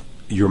of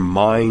your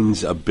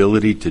mind's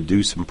ability to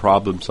do some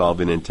problem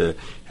solving and to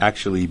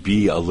actually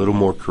be a little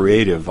more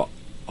creative,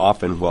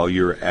 often while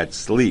you're at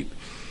sleep.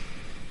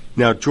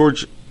 Now,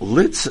 George,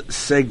 let's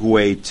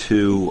segue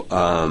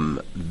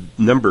to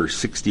number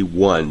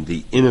 61,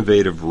 the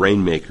innovative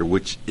rainmaker,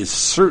 which is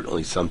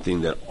certainly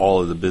something that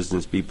all of the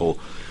business people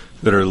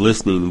that are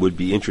listening would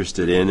be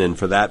interested in, and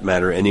for that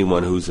matter,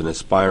 anyone who's an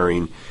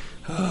aspiring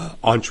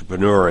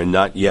entrepreneur and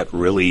not yet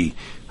really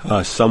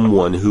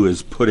someone who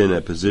is put in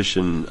a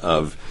position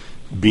of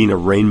being a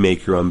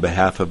rainmaker on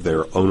behalf of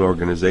their own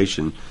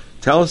organization.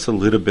 Tell us a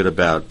little bit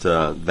about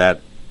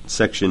that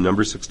section,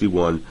 number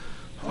 61,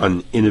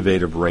 on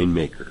innovative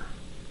rainmaker.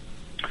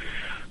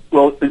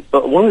 Well,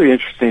 one of the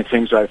interesting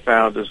things I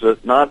found is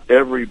that not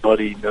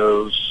everybody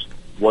knows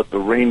what the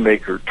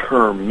rainmaker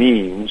term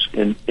means.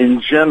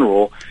 In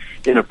general,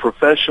 in a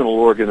professional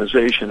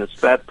organization,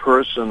 it's that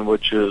person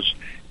which is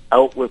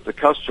out with the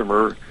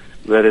customer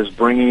that is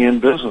bringing in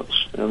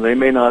business. And they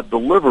may not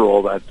deliver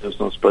all that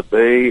business, but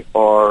they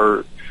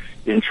are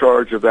in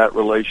charge of that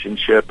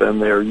relationship,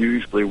 and they're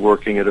usually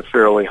working at a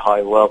fairly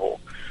high level.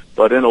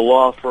 But in a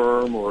law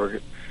firm or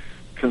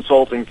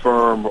consulting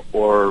firm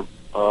or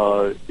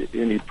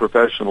any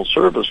professional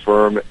service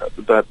firm,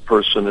 that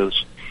person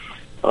is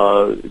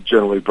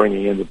generally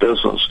bringing in the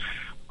business.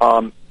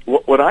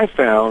 What I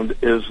found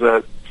is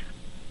that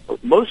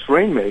most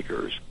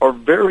rainmakers are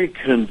very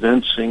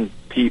convincing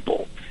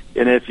people.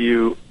 And if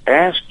you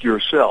ask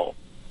yourself,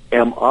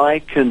 am I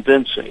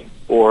convincing,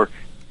 or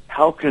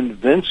how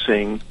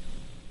convincing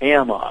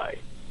am I?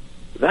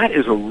 That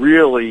is a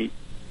really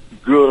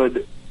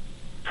good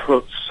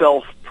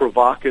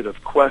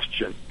self-provocative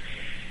question.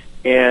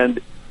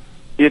 And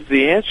if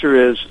the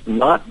answer is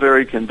not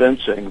very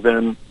convincing,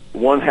 then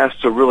one has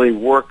to really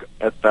work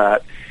at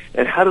that.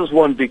 And how does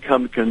one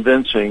become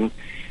convincing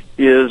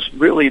is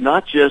really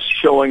not just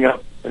showing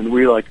up and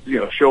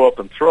show up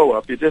and throw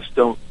up. You just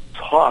don't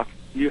talk.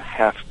 You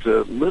have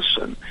to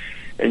listen,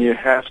 and you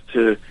have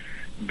to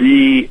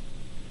be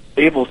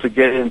able to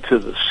get into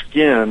the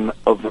skin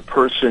of the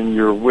person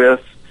you're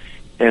with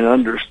and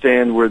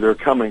understand where they're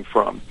coming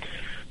from.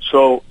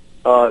 So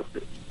a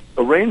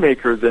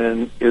rainmaker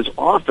then is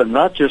often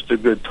not just a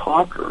good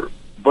talker,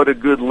 but a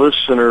good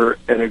listener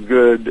and a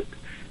good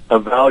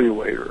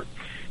evaluator.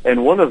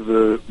 And one of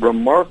the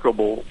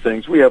remarkable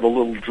things, we have a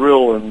little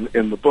drill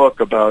in the book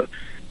about,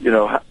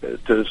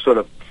 to sort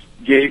of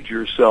gauge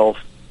yourself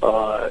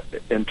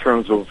in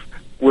terms of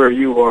where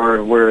you are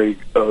and where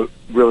a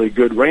really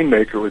good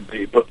rainmaker would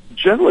be. But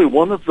generally,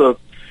 one of the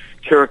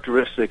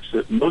characteristics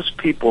that most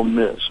people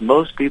miss,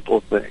 most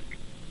people think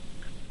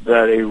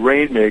that a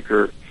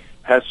rainmaker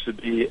has to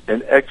be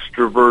an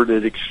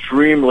extroverted,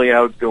 extremely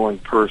outgoing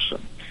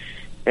person.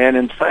 And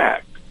in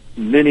fact,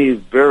 many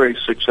very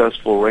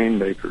successful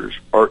rainmakers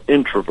are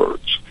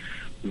introverts.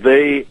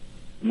 They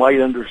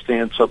might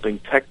understand something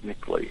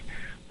technically,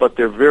 but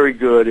they're very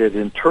good at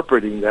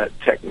interpreting that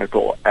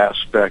technical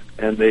aspect,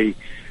 and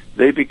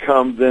they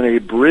become then a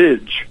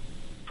bridge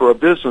for a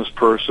business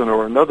person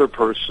or another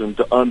person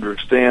to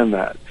understand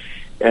that.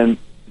 And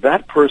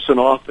that person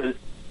often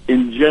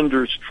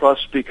engenders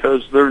trust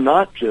because they're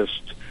not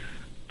just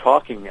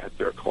talking at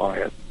their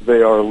client,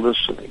 they are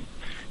listening.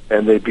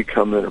 And they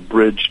become then a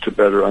bridge to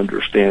better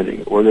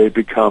understanding, or they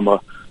become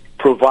a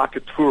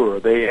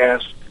provocateur. They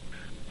ask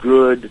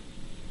good,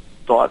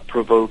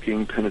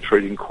 thought-provoking,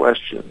 penetrating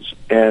questions,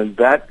 and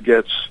that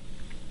gets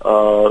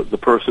the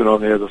person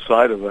on the other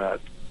side of that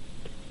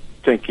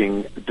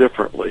thinking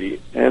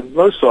differently. And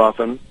most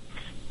often,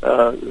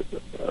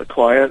 a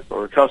client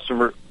or a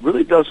customer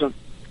really doesn't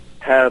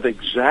have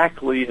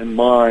exactly in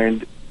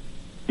mind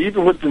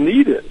even what the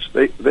need is.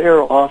 They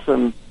are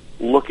often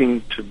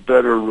looking to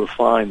better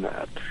refine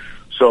that.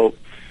 So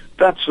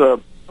that's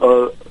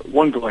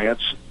one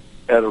glance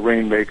at a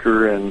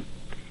Rainmaker, and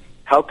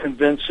how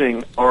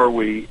convincing are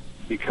we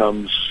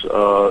becomes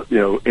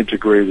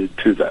integrated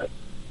to that.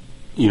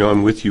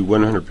 I'm with you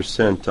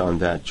 100% on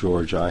that,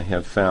 George. I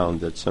have found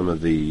that some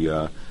of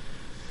the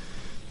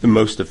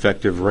most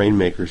effective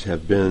Rainmakers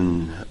have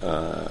been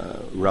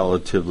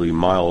relatively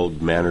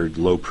mild-mannered,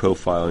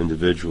 low-profile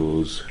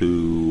individuals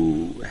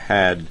who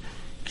had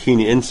keen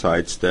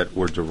insights that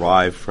were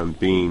derived from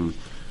being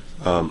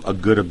a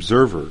good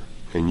observer.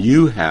 And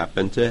you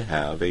happen to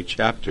have a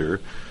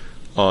chapter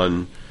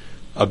on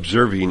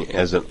observing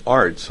as an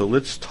art. So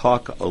let's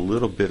talk a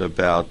little bit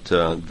about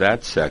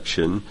that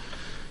section,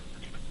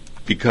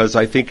 because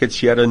I think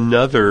it's yet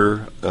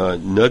another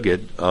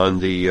nugget on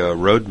the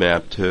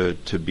roadmap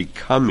to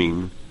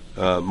becoming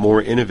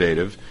more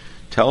innovative.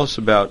 Tell us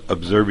about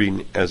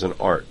observing as an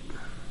art.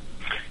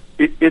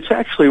 It's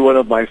actually one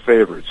of my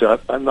favorites.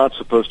 I'm not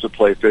supposed to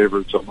play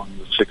favorites among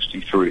the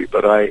 63,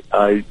 but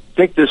I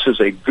think this is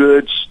a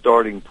good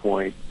starting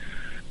point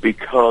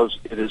because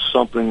it is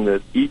something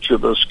that each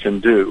of us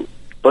can do.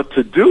 But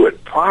to do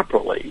it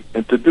properly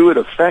and to do it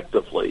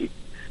effectively,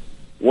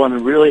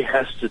 one really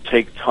has to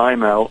take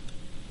time out.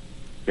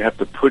 You have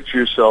to put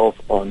yourself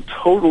on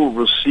total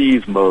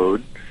receive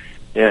mode,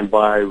 and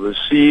by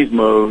receive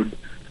mode,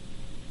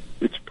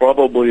 it's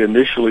probably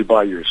initially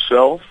by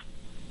yourself.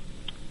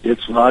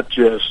 It's not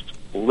just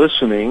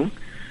listening,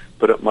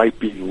 but it might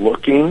be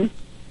looking,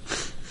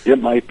 it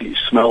might be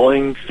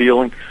smelling,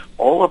 feeling,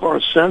 all of our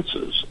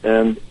senses,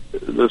 and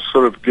the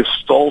sort of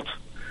gestalt,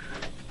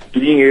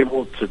 being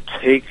able to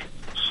take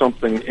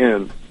something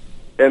in,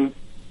 and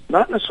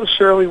not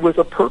necessarily with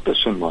a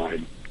purpose in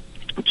mind,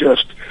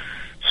 just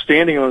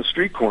standing on a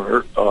street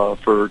corner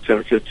for 10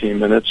 or 15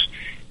 minutes,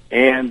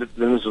 and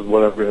then this is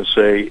what I'm going to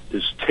say,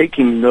 is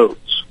taking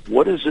notes.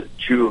 What is it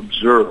you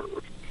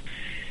observe?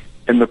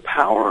 And the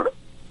power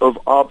of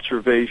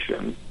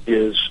observation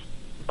is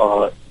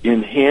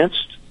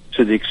enhanced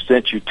to the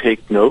extent you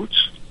take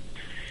notes.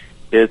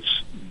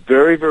 It's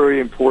very, very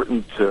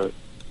important to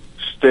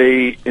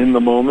stay in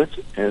the moment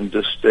and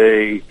to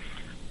stay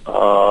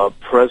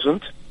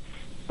present,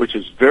 which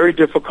is very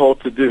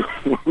difficult to do.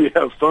 We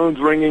have phones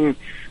ringing,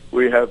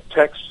 we have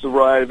texts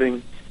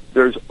arriving.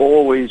 There's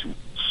always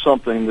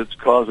something that's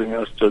causing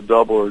us to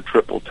double or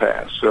triple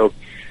task. So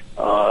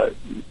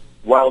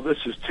while this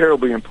is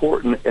terribly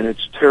important and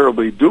it's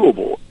terribly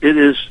doable, it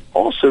is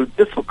also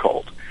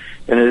difficult,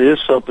 and it is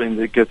something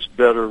that gets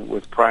better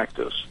with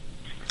practice.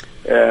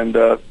 And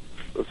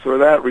for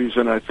that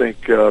reason, I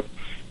think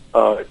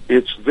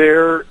it's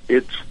there.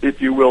 It's, if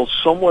you will,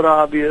 somewhat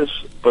obvious,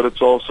 but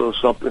it's also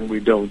something we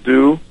don't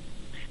do.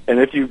 And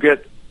if you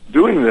get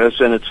doing this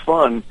and it's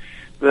fun,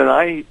 then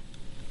I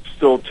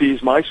still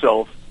tease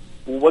myself,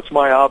 well, what's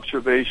my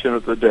observation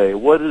of the day?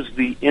 What is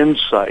the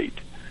insight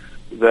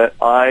that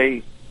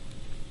I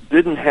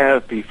didn't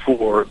have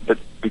before, but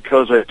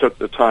because I took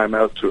the time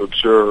out to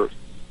observe,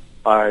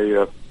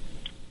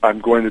 I'm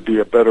going to be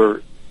a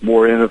better,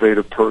 more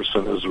innovative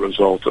person as a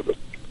result of it.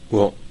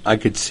 Well, I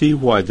could see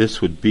why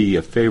this would be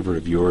a favorite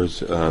of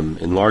yours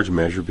in large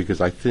measure, because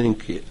I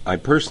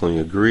personally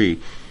agree,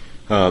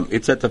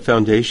 it's at the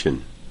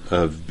foundation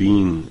of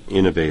being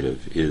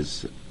innovative,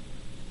 is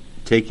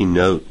taking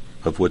note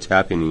of what's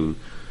happening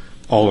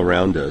all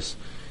around us.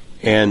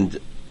 And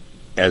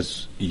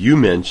as you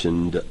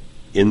mentioned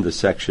in the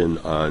section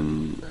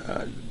on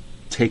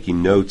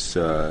taking notes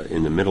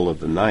in the middle of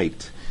the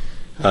night,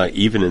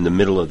 even in the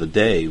middle of the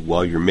day,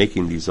 while you're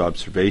making these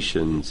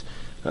observations,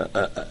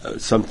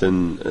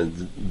 something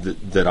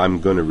that I'm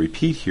going to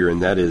repeat here,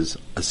 and that is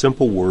a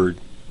simple word,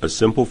 a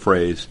simple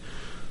phrase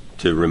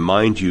to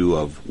remind you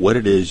of what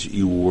it is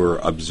you were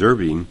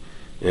observing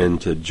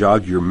and to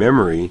jog your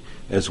memory,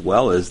 as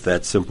well as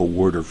that simple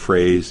word or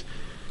phrase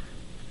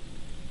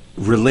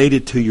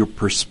related to your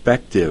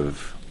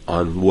perspective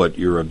on what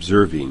you're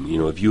observing. You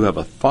know, if you have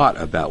a thought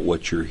about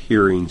what you're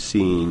hearing,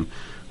 seeing,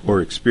 or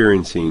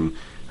experiencing,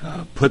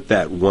 put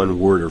that one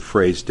word or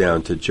phrase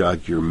down to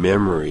jog your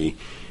memory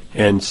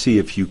and see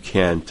if you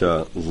can't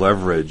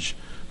leverage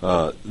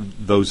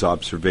those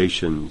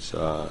observations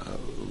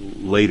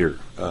later.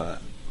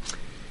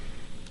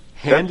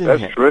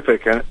 That's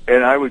terrific.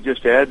 And I would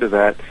just add to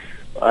that,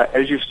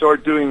 as you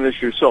start doing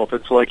this yourself,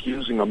 it's like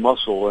using a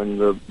muscle, and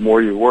the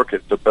more you work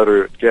it, the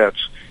better it gets,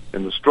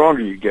 and the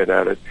stronger you get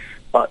at it.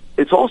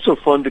 It's also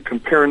fun to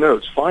compare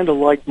notes. Find a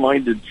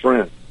like-minded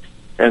friend,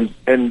 and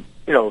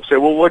say,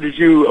 well, what did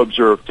you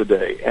observe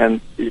today?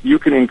 And you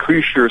can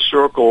increase your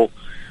circle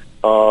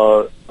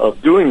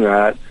of doing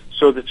that,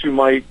 so that you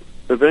might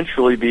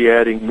eventually be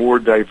adding more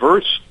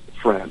diverse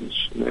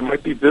friends. They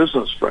might be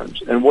business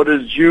friends. And what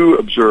did you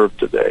observe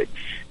today?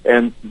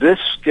 And this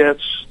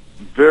gets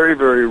very,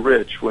 very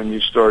rich when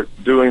you start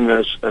doing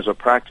this as a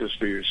practice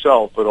for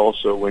yourself, but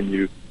also when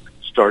you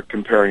start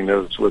comparing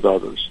notes with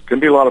others. It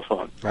can be a lot of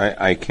fun.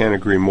 I can't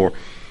agree more.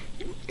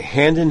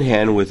 hand in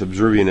hand with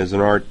observing as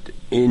an art,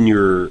 in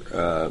your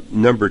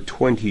number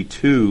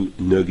 22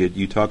 nugget,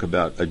 you talk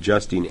about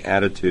adjusting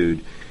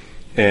attitude,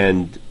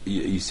 and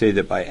you say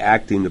that by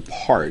acting the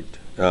part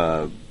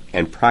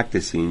and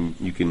practicing,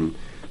 you can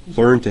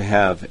learn to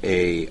have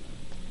a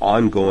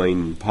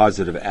ongoing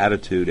positive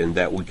attitude, and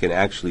that we can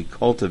actually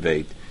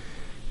cultivate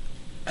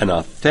an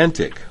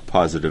authentic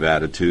positive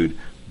attitude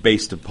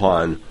based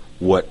upon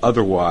what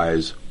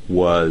otherwise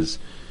was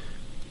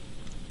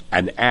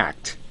an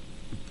act,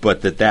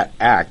 but that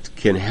act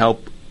can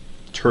help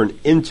turn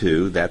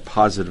into that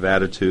positive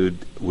attitude,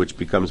 which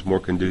becomes more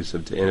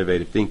conducive to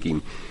innovative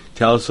thinking.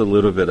 Tell us a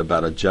little bit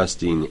about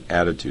adjusting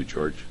attitude,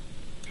 George.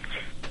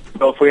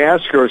 Well, if we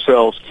ask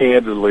ourselves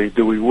candidly,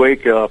 do we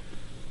wake up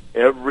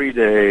every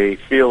day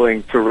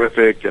feeling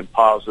terrific and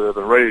positive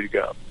and ready to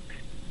go?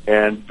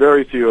 And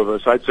very few of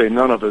us, I'd say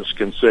none of us,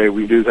 can say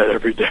we do that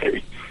every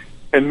day.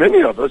 And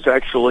many of us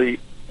actually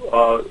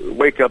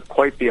wake up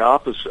quite the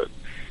opposite,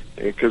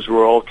 because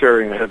we're all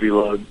carrying a heavy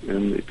load.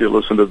 And if you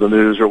listen to the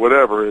news or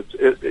whatever,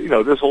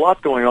 there's a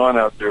lot going on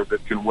out there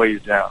that can weigh you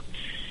down.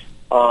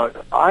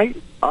 I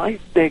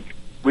think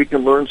we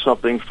can learn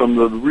something from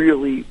the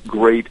really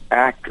great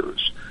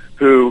actors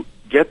who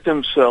get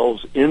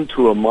themselves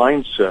into a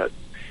mindset,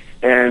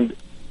 and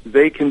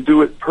they can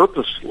do it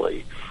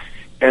purposely.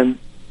 And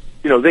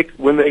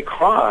when they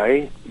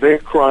cry, they're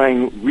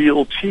crying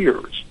real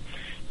tears.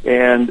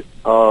 And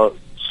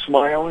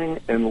smiling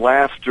and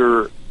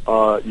laughter,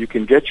 you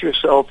can get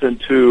yourself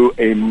into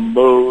a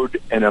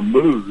mode and a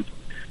mood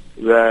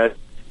that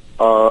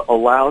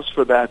allows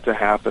for that to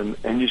happen,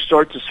 and you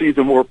start to see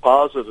the more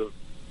positive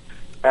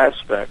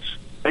aspects,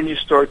 and you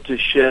start to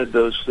shed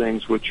those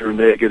things which are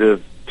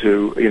negative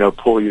to,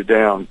 pull you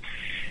down.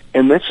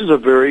 And this is a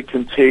very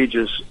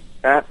contagious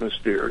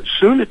atmosphere.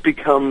 Soon it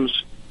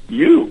becomes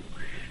you,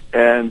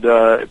 and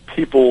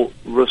people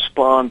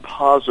respond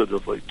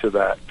positively to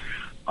that.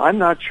 I'm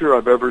not sure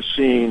I've ever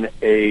seen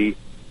a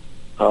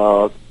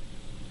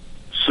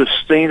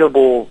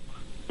sustainable,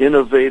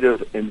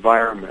 innovative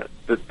environment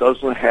that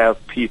doesn't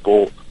have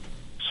people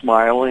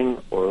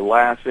smiling or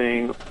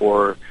laughing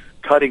or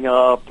cutting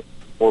up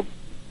or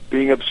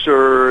being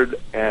absurd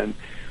and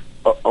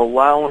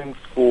allowing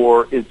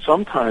for it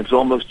sometimes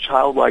almost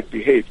childlike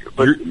behavior,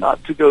 but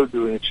not to go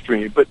to an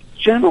extreme. But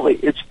generally,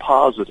 it's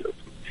positive.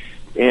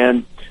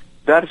 And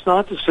that's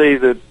not to say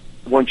that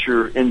once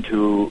you're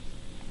into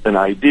an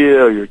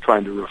idea or you're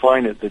trying to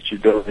refine it, that you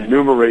don't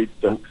enumerate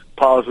the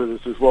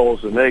positives as well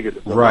as the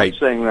negatives. I'm not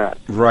saying that.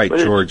 Right,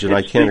 but George, and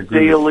I can't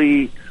agree. It's the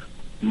daily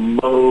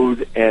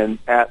mode and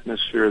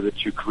atmosphere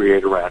that you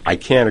create around it. I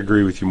can't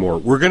agree with you more.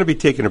 We're going to be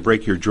taking a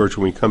break here, George.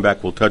 When we come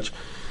back, we'll touch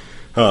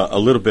a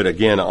little bit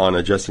again on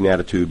adjusting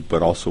attitude,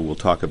 but also we'll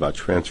talk about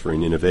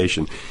transferring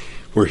innovation.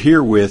 We're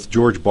here with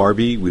George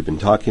Barbie. We've been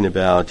talking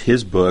about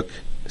his book,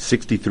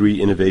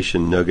 63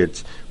 Innovation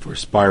Nuggets for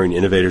Aspiring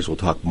Innovators. We'll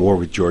talk more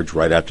with George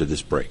right after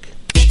this break.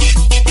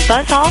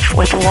 Buzz Off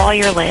with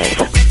Lawyer Liz.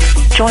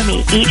 Join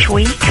me each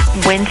week,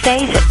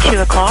 Wednesdays at 2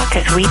 o'clock,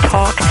 as we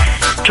talk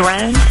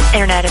drones,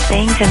 Internet of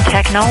Things, and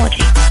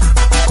technology.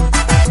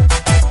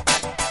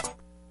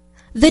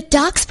 The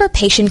Docs for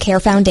Patient Care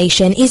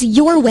Foundation is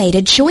your way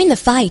to join the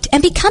fight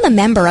and become a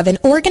member of an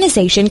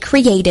organization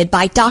created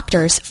by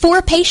doctors for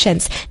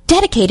patients,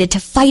 dedicated to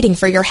fighting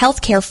for your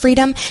healthcare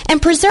freedom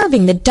and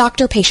preserving the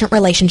doctor-patient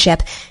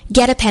relationship.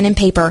 Get a pen and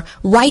paper.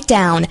 Write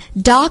down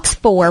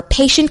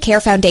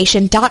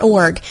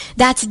docs4patientcarefoundation.org.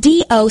 That's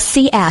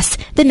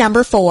DOCS, the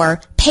number 4,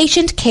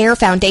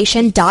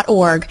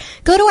 patientcarefoundation.org.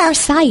 Go to our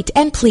site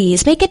and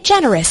please make a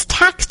generous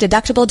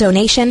tax-deductible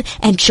donation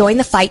and join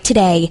the fight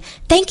today.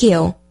 Thank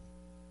you.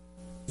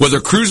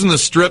 Whether cruising the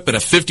Strip in a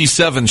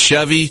 57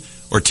 Chevy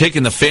or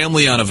taking the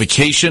family on a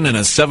vacation in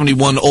a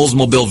 71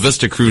 Oldsmobile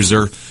Vista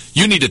Cruiser,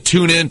 you need to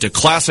tune in to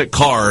Classic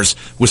Cars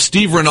with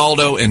Steve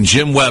Ronaldo and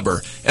Jim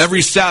Weber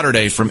every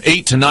Saturday from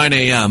 8 to 9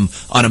 a.m.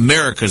 on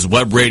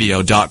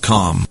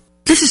americaswebradio.com.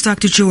 This is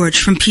Dr.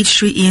 George from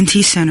Peachtree ENT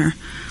Center.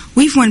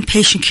 We've won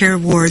patient care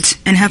awards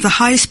and have the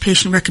highest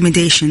patient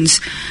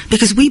recommendations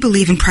because we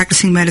believe in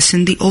practicing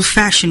medicine the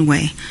old-fashioned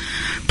way.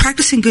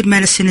 Practicing good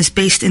medicine is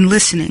based in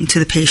listening to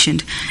the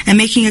patient and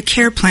making a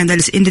care plan that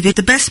is individual.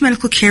 The best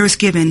medical care is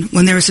given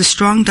when there is a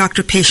strong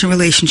doctor-patient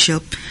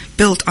relationship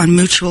built on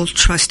mutual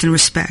trust and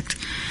respect.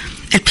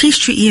 At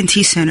Peachtree ENT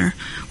Center,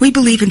 we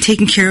believe in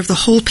taking care of the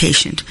whole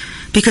patient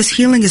because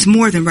healing is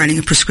more than writing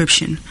a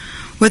prescription.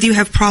 Whether you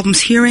have problems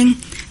hearing,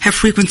 have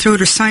frequent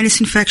throat or sinus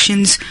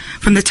infections,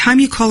 from the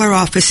time you call our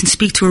office and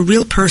speak to a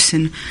real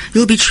person,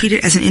 you'll be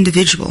treated as an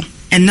individual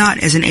and not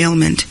as an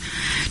ailment.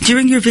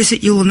 During your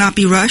visit, you will not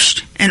be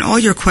rushed, and all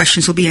your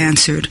questions will be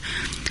answered.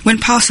 When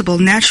possible,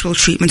 natural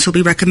treatments will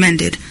be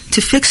recommended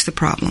to fix the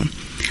problem.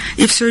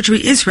 If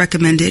surgery is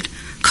recommended,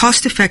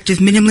 cost-effective,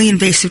 minimally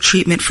invasive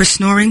treatment for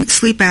snoring,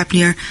 sleep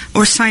apnea,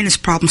 or sinus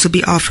problems will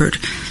be offered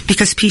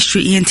because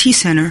Peachtree ENT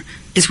Center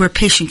is where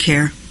patient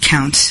care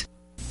counts.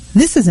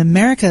 This is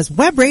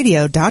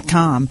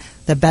americaswebradio.com,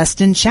 the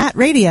best in chat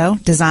radio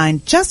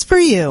designed just for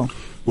you.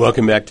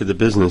 Welcome back to the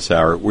Business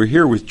Hour. We're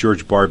here with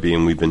George Barbie,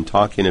 and we've been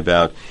talking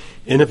about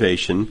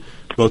innovation,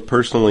 both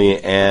personally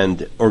and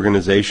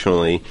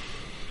organizationally.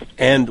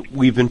 And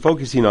we've been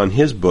focusing on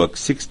his book,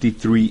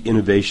 63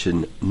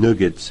 Innovation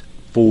Nuggets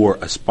for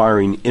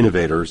Aspiring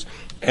Innovators.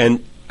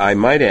 And I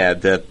might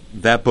add that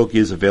that book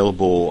is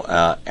available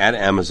at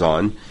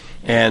Amazon.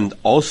 And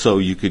also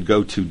you could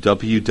go to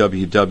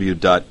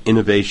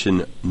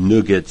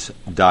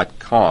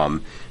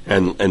www.innovationnuggets.com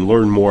and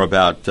learn more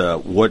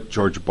about what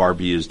George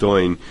Barbee is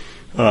doing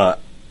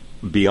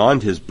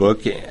beyond his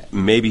book.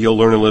 Maybe you'll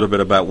learn a little bit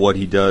about what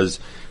he does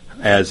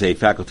as a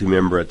faculty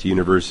member at the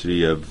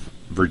University of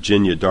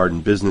Virginia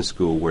Darden Business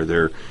School, where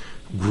they're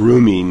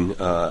grooming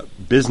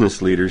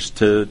business leaders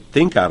to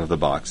think out of the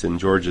box. And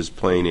George is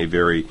playing a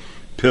very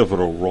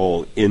pivotal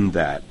role in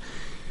that.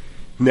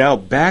 Now,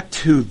 back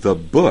to the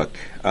book.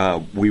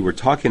 We were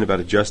talking about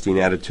adjusting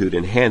attitude,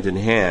 and hand in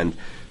hand,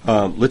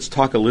 let's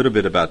talk a little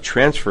bit about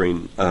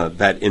transferring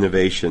that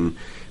innovation.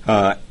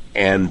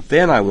 And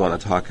then I want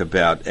to talk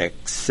about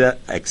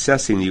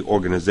accessing the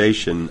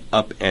organization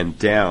up and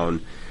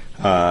down.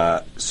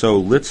 So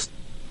let's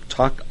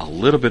talk a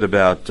little bit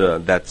about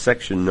that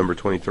section, number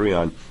 23,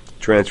 on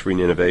transferring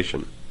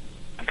innovation.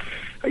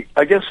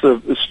 I guess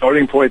the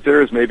starting point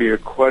there is maybe a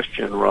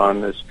question,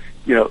 Ron,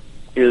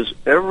 is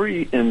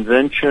every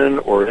invention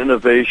or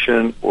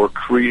innovation or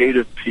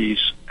creative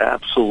piece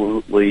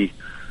absolutely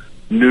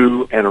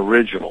new and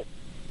original?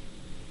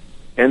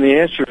 And the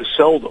answer is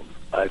seldom,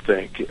 I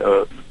think.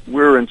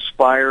 We're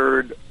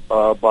inspired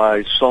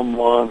by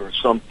someone or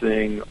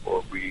something,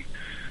 or we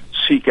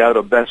seek out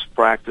a best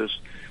practice.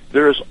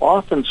 There is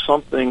often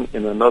something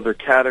in another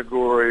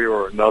category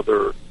or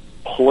another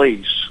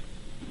place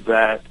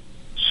that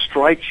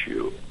strikes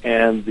you,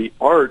 and the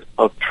art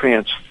of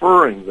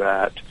transferring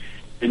that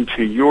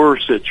into your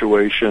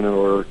situation,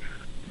 or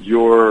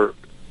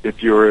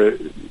if you're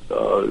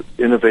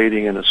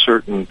innovating in a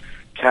certain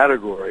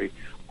category,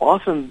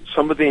 often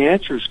some of the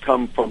answers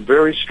come from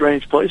very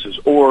strange places.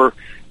 Or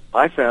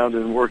I found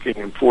in working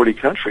in 40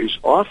 countries,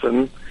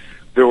 often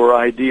there were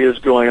ideas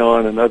going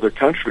on in other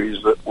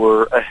countries that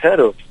were ahead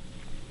of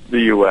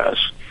the U.S.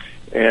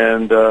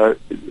 And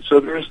so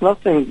there is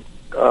nothing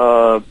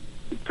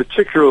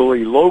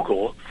particularly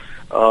local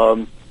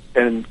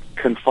and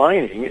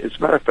confining. As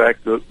a matter of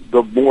fact,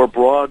 the more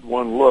broad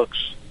one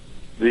looks,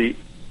 the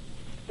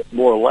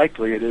more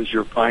likely it is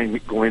you're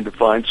going to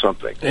find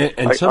something.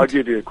 I'll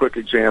give you a quick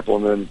example,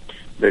 and then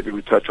maybe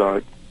we touch on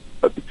it.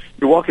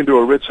 You walk into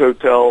a Ritz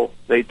hotel,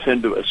 they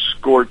tend to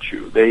escort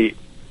you. They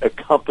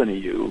accompany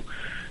you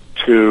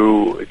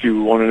to, if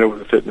you want to know where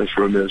the fitness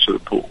room is or the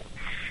pool.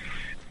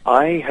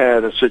 I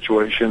had a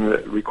situation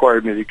that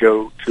required me to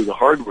go to the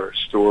hardware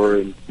store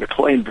in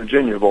McLean,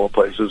 Virginia, of all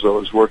places. I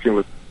was working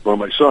with one of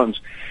my sons,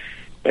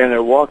 and I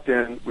walked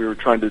in. We were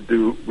trying to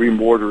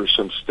remortar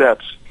some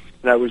steps,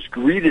 and I was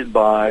greeted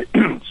by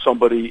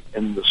somebody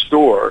in the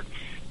store,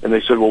 and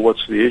they said, well,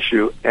 what's the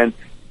issue? And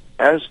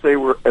as they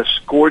were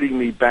escorting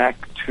me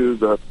back to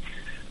the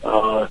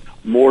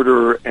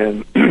mortar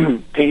and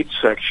paint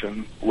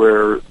section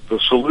where the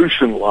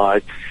solution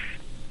lied,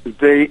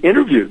 they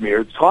interviewed me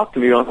or talked to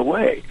me on the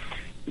way.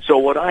 So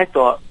what I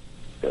thought,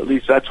 at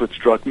least that's what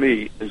struck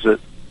me, is that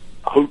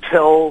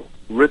hotel,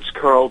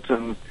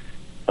 Ritz-Carlton,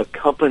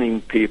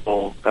 accompanying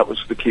people, that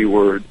was the key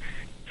word.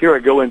 Here I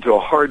go into a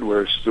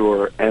hardware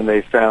store, and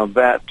they found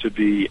that to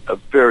be a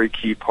very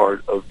key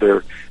part of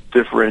their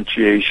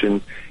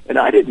differentiation. And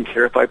I didn't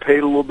care if I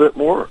paid a little bit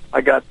more. I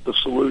got the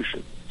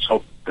solution.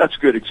 So that's a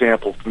good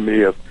example for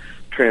me of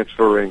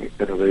transferring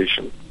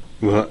innovation.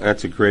 Well,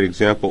 that's a great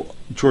example.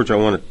 George, I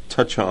want to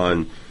touch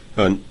on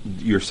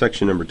your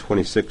section number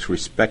 26,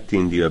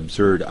 respecting the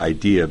absurd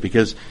idea,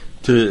 because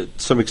to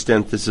some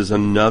extent this is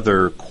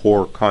another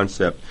core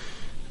concept.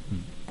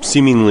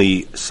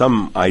 Seemingly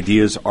some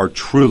ideas are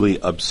truly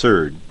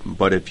absurd,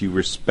 but if you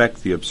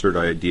respect the absurd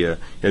idea,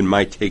 it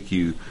might take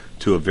you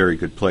to a very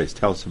good place.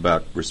 Tell us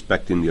about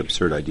respecting the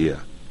absurd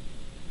idea.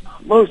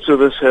 Most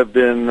of us have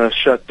been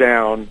shut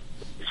down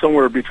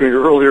somewhere between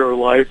earlier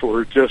life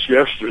or just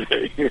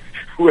yesterday.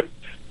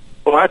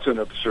 Well, that's an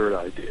absurd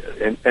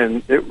idea,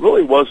 and it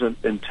really wasn't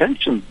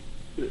intentional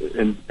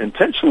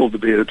to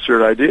be an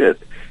absurd idea.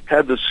 It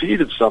had the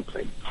seed of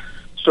something.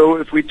 So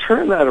if we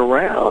turn that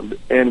around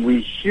and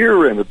we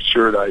hear an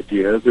absurd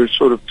idea, there's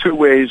sort of two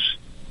ways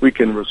we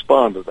can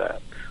respond to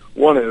that.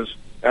 One is,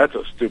 that's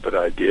a stupid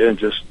idea, and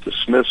just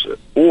dismiss it.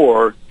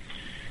 Or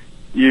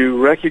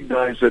you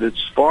recognize that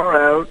it's far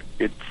out,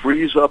 it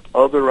frees up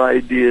other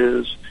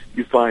ideas,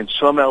 you find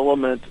some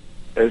element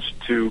as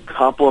to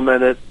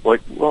complement it,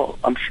 like, well,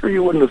 I'm sure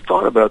you wouldn't have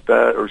thought about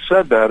that or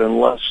said that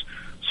unless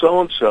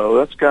so-and-so.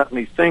 That's got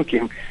me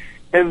thinking.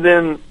 And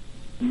then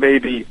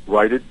maybe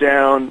write it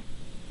down,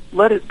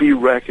 let it be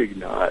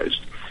recognized.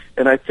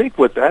 And I think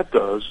what that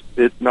does,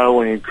 it not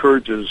only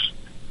encourages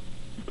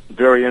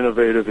very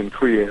innovative and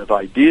creative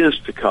ideas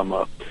to come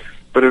up,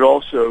 but it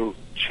also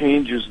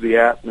changes the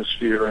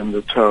atmosphere and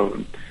the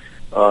tone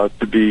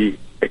to be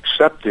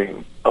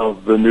accepting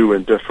of the new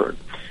and different.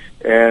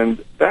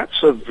 And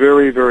that's a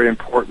very, very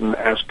important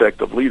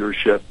aspect of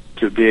leadership,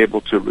 to be able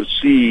to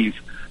receive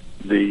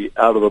the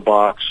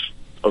out-of-the-box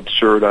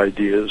absurd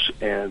ideas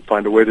and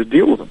find a way to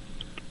deal with them.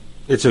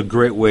 It's a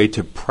great way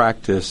to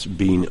practice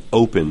being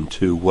open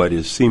to what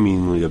is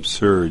seemingly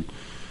absurd,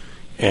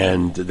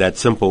 and that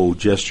simple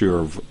gesture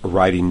of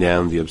writing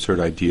down the absurd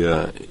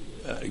idea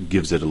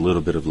gives it a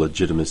little bit of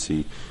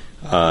legitimacy.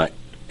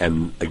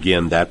 And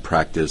again, that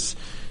practice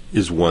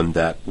is one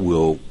that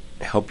will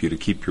help you to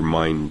keep your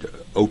mind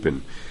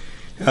open.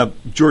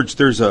 George,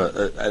 there's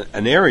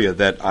an area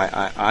that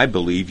I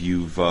believe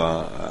you've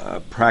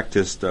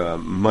practiced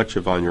much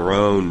of on your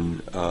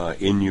own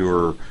in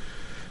your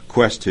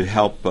quest to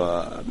help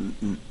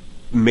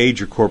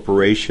major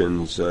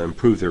corporations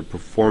improve their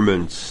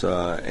performance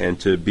and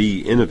to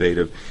be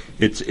innovative.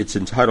 It's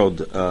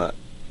entitled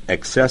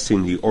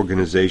Accessing the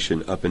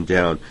Organization Up and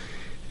Down,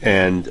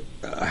 and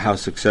how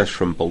success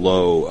from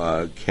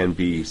below can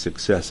be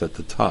success at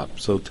the top.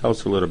 So tell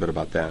us a little bit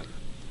about that.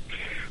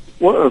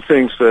 One of the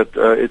things that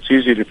it's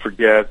easy to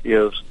forget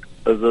is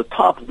the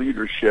top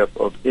leadership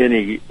of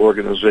any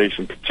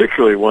organization,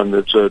 particularly one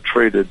that's a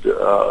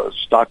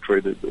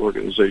stock-traded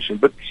organization,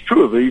 but it's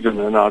true of even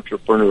an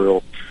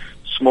entrepreneurial,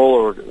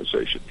 smaller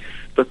organization.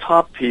 The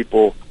top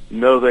people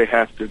know they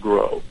have to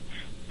grow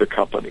the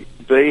company.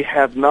 They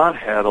have not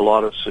had a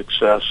lot of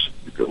success,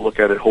 you could look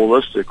at it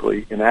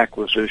holistically, in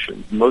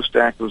acquisition. Most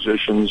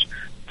acquisitions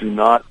do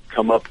not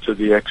come up to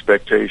the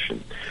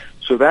expectation.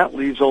 So that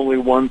leaves only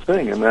one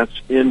thing, and that's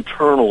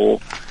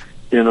internal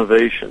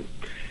innovation.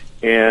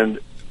 And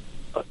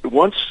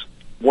once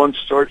one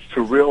starts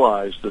to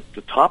realize that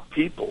the top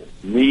people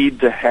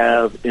need to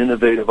have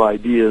innovative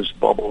ideas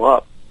bubble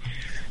up,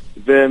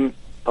 then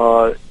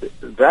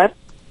that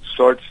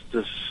starts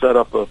to set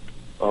up a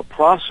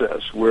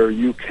process where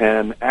you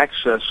can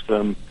access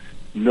them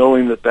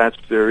knowing that that's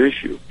their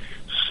issue.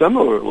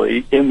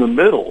 Similarly, in the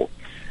middle,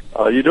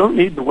 you don't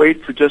need to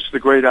wait for just the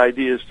great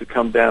ideas to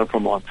come down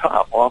from on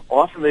top.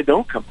 Often they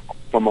don't come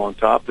from on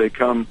top. They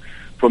come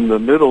from the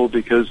middle,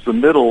 because the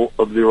middle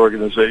of the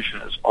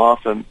organization is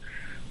often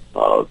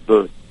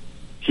the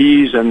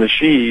he's and the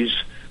she's,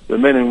 the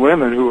men and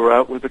women who are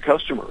out with the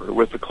customer or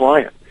with the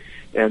client.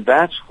 And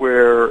that's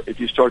where, if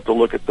you start to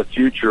look at the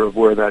future of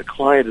where that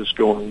client is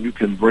going, you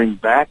can bring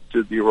back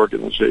to the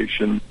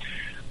organization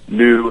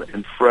new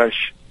and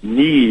fresh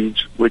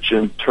needs, which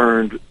in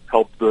turn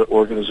help the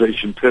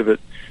organization pivot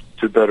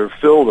to better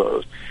fill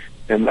those.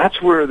 And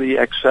that's where the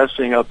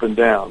accessing up and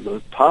down,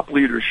 the top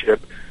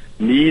leadership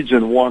needs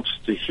and wants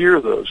to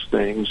hear those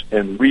things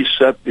and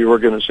reset the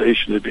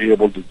organization to be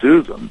able to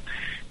do them.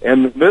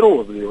 And the middle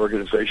of the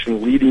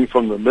organization, leading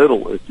from the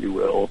middle, if you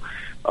will,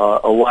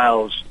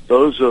 allows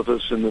those of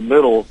us in the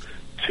middle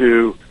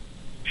to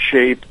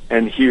shape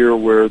and hear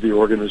where the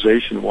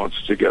organization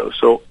wants to go.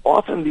 So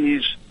often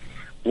these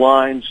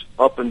lines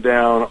up and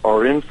down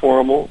are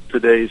informal.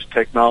 Today's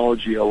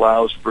technology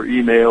allows for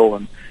email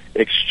and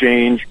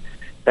exchange,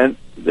 and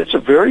it's a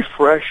very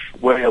fresh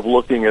way of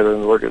looking at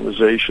an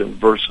organization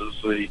versus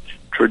the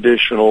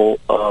traditional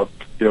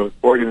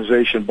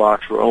organization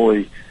box where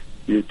only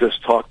you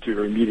just talk to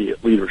your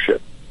immediate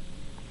leadership.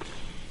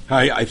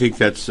 I think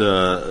that's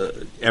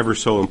ever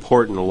so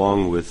important,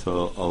 along with a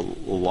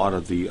lot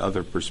of the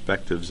other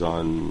perspectives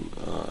on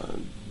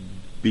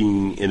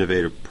being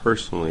innovative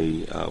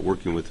personally,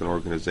 working with an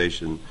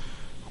organization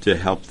to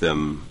help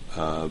them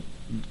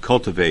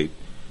cultivate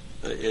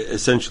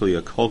essentially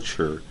a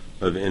culture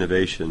of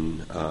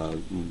innovation.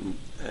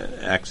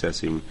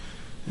 Accessing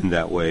in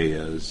that way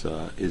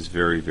is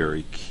very,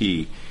 very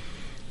key.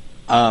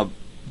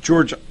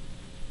 George,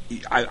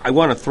 I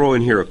want to throw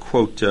in here a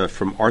quote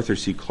from Arthur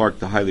C. Clarke,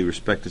 the highly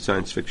respected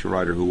science fiction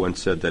writer, who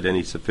once said that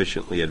any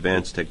sufficiently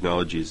advanced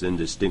technology is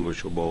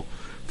indistinguishable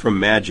from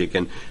magic.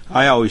 And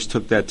I always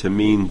took that to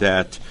mean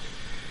that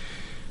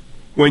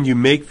when you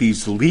make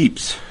these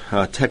leaps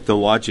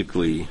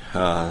technologically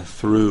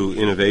through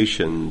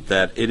innovation,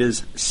 that it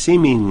is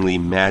seemingly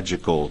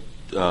magical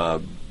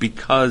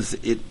because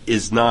it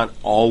is not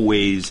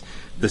always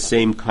the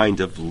same kind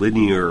of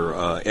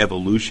linear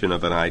evolution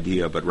of an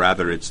idea, but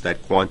rather it's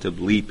that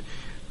quantum leap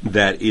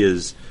that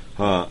is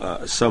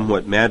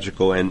somewhat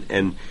magical.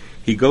 And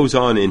he goes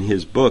on in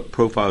his book,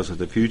 Profiles of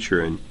the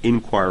Future, an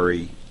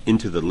inquiry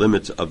into the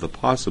limits of the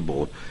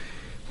possible,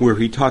 where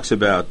he talks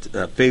about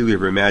failure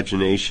of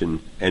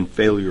imagination and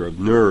failure of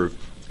nerve.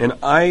 And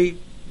I,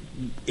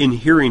 in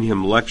hearing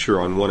him lecture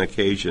on one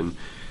occasion,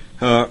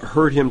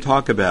 heard him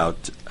talk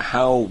about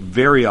how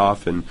very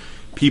often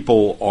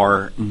people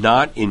are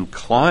not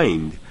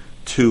inclined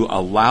to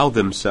allow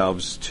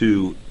themselves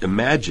to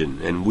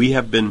imagine. And we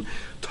have been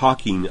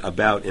talking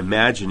about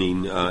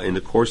imagining in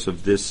the course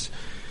of this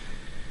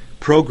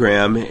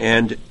program,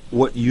 and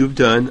what you've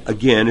done,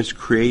 again, is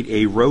create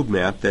a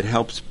roadmap that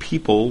helps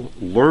people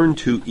learn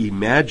to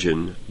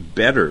imagine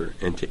better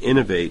and to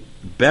innovate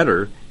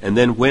better. And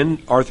then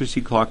when Arthur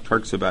C. Clarke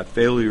talks about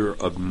failure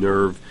of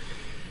nerve,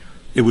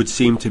 it would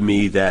seem to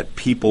me that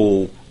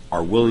people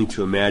are willing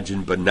to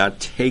imagine but not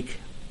take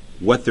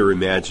what they're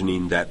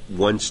imagining that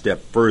one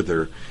step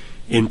further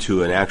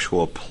into an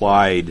actual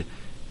applied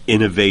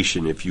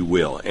innovation, if you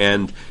will.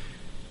 And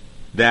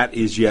that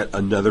is yet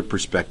another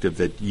perspective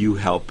that you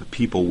help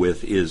people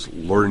with, is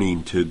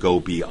learning to go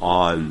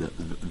beyond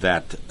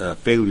that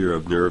failure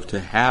of nerve to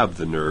have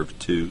the nerve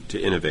to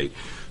innovate.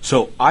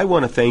 So I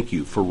want to thank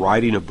you for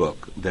writing a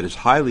book that is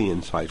highly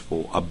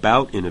insightful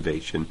about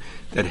innovation,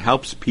 that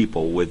helps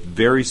people with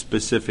very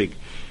specific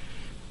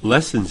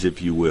lessons,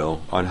 if you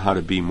will, on how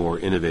to be more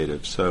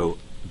innovative. So,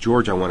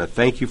 George, I want to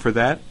thank you for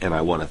that, and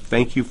I want to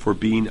thank you for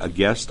being a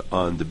guest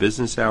on the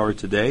Business Hour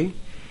today.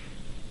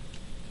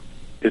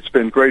 It's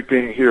been great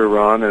being here,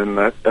 Ron, and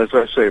as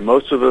I say,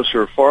 most of us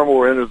are far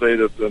more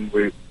innovative than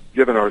we've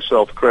given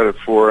ourselves credit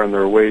for, and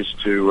there are ways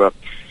to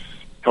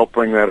help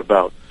bring that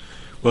about.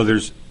 Well,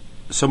 there's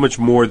so much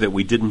more that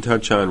we didn't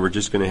touch on. We're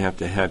just going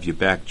to have you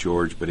back,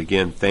 George. But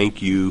again,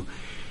 thank you.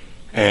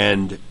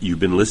 And you've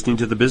been listening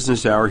to the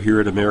Business Hour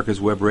here at America's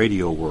Web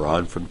Radio. We're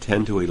on from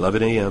 10 to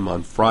 11 a.m.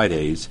 on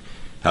Fridays.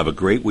 Have a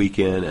great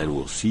weekend, and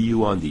we'll see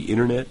you on the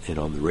Internet and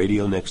on the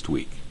radio next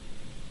week.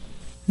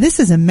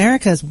 This is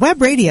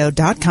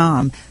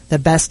America'sWebRadio.com, the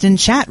best in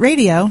chat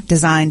radio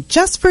designed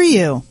just for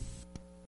you.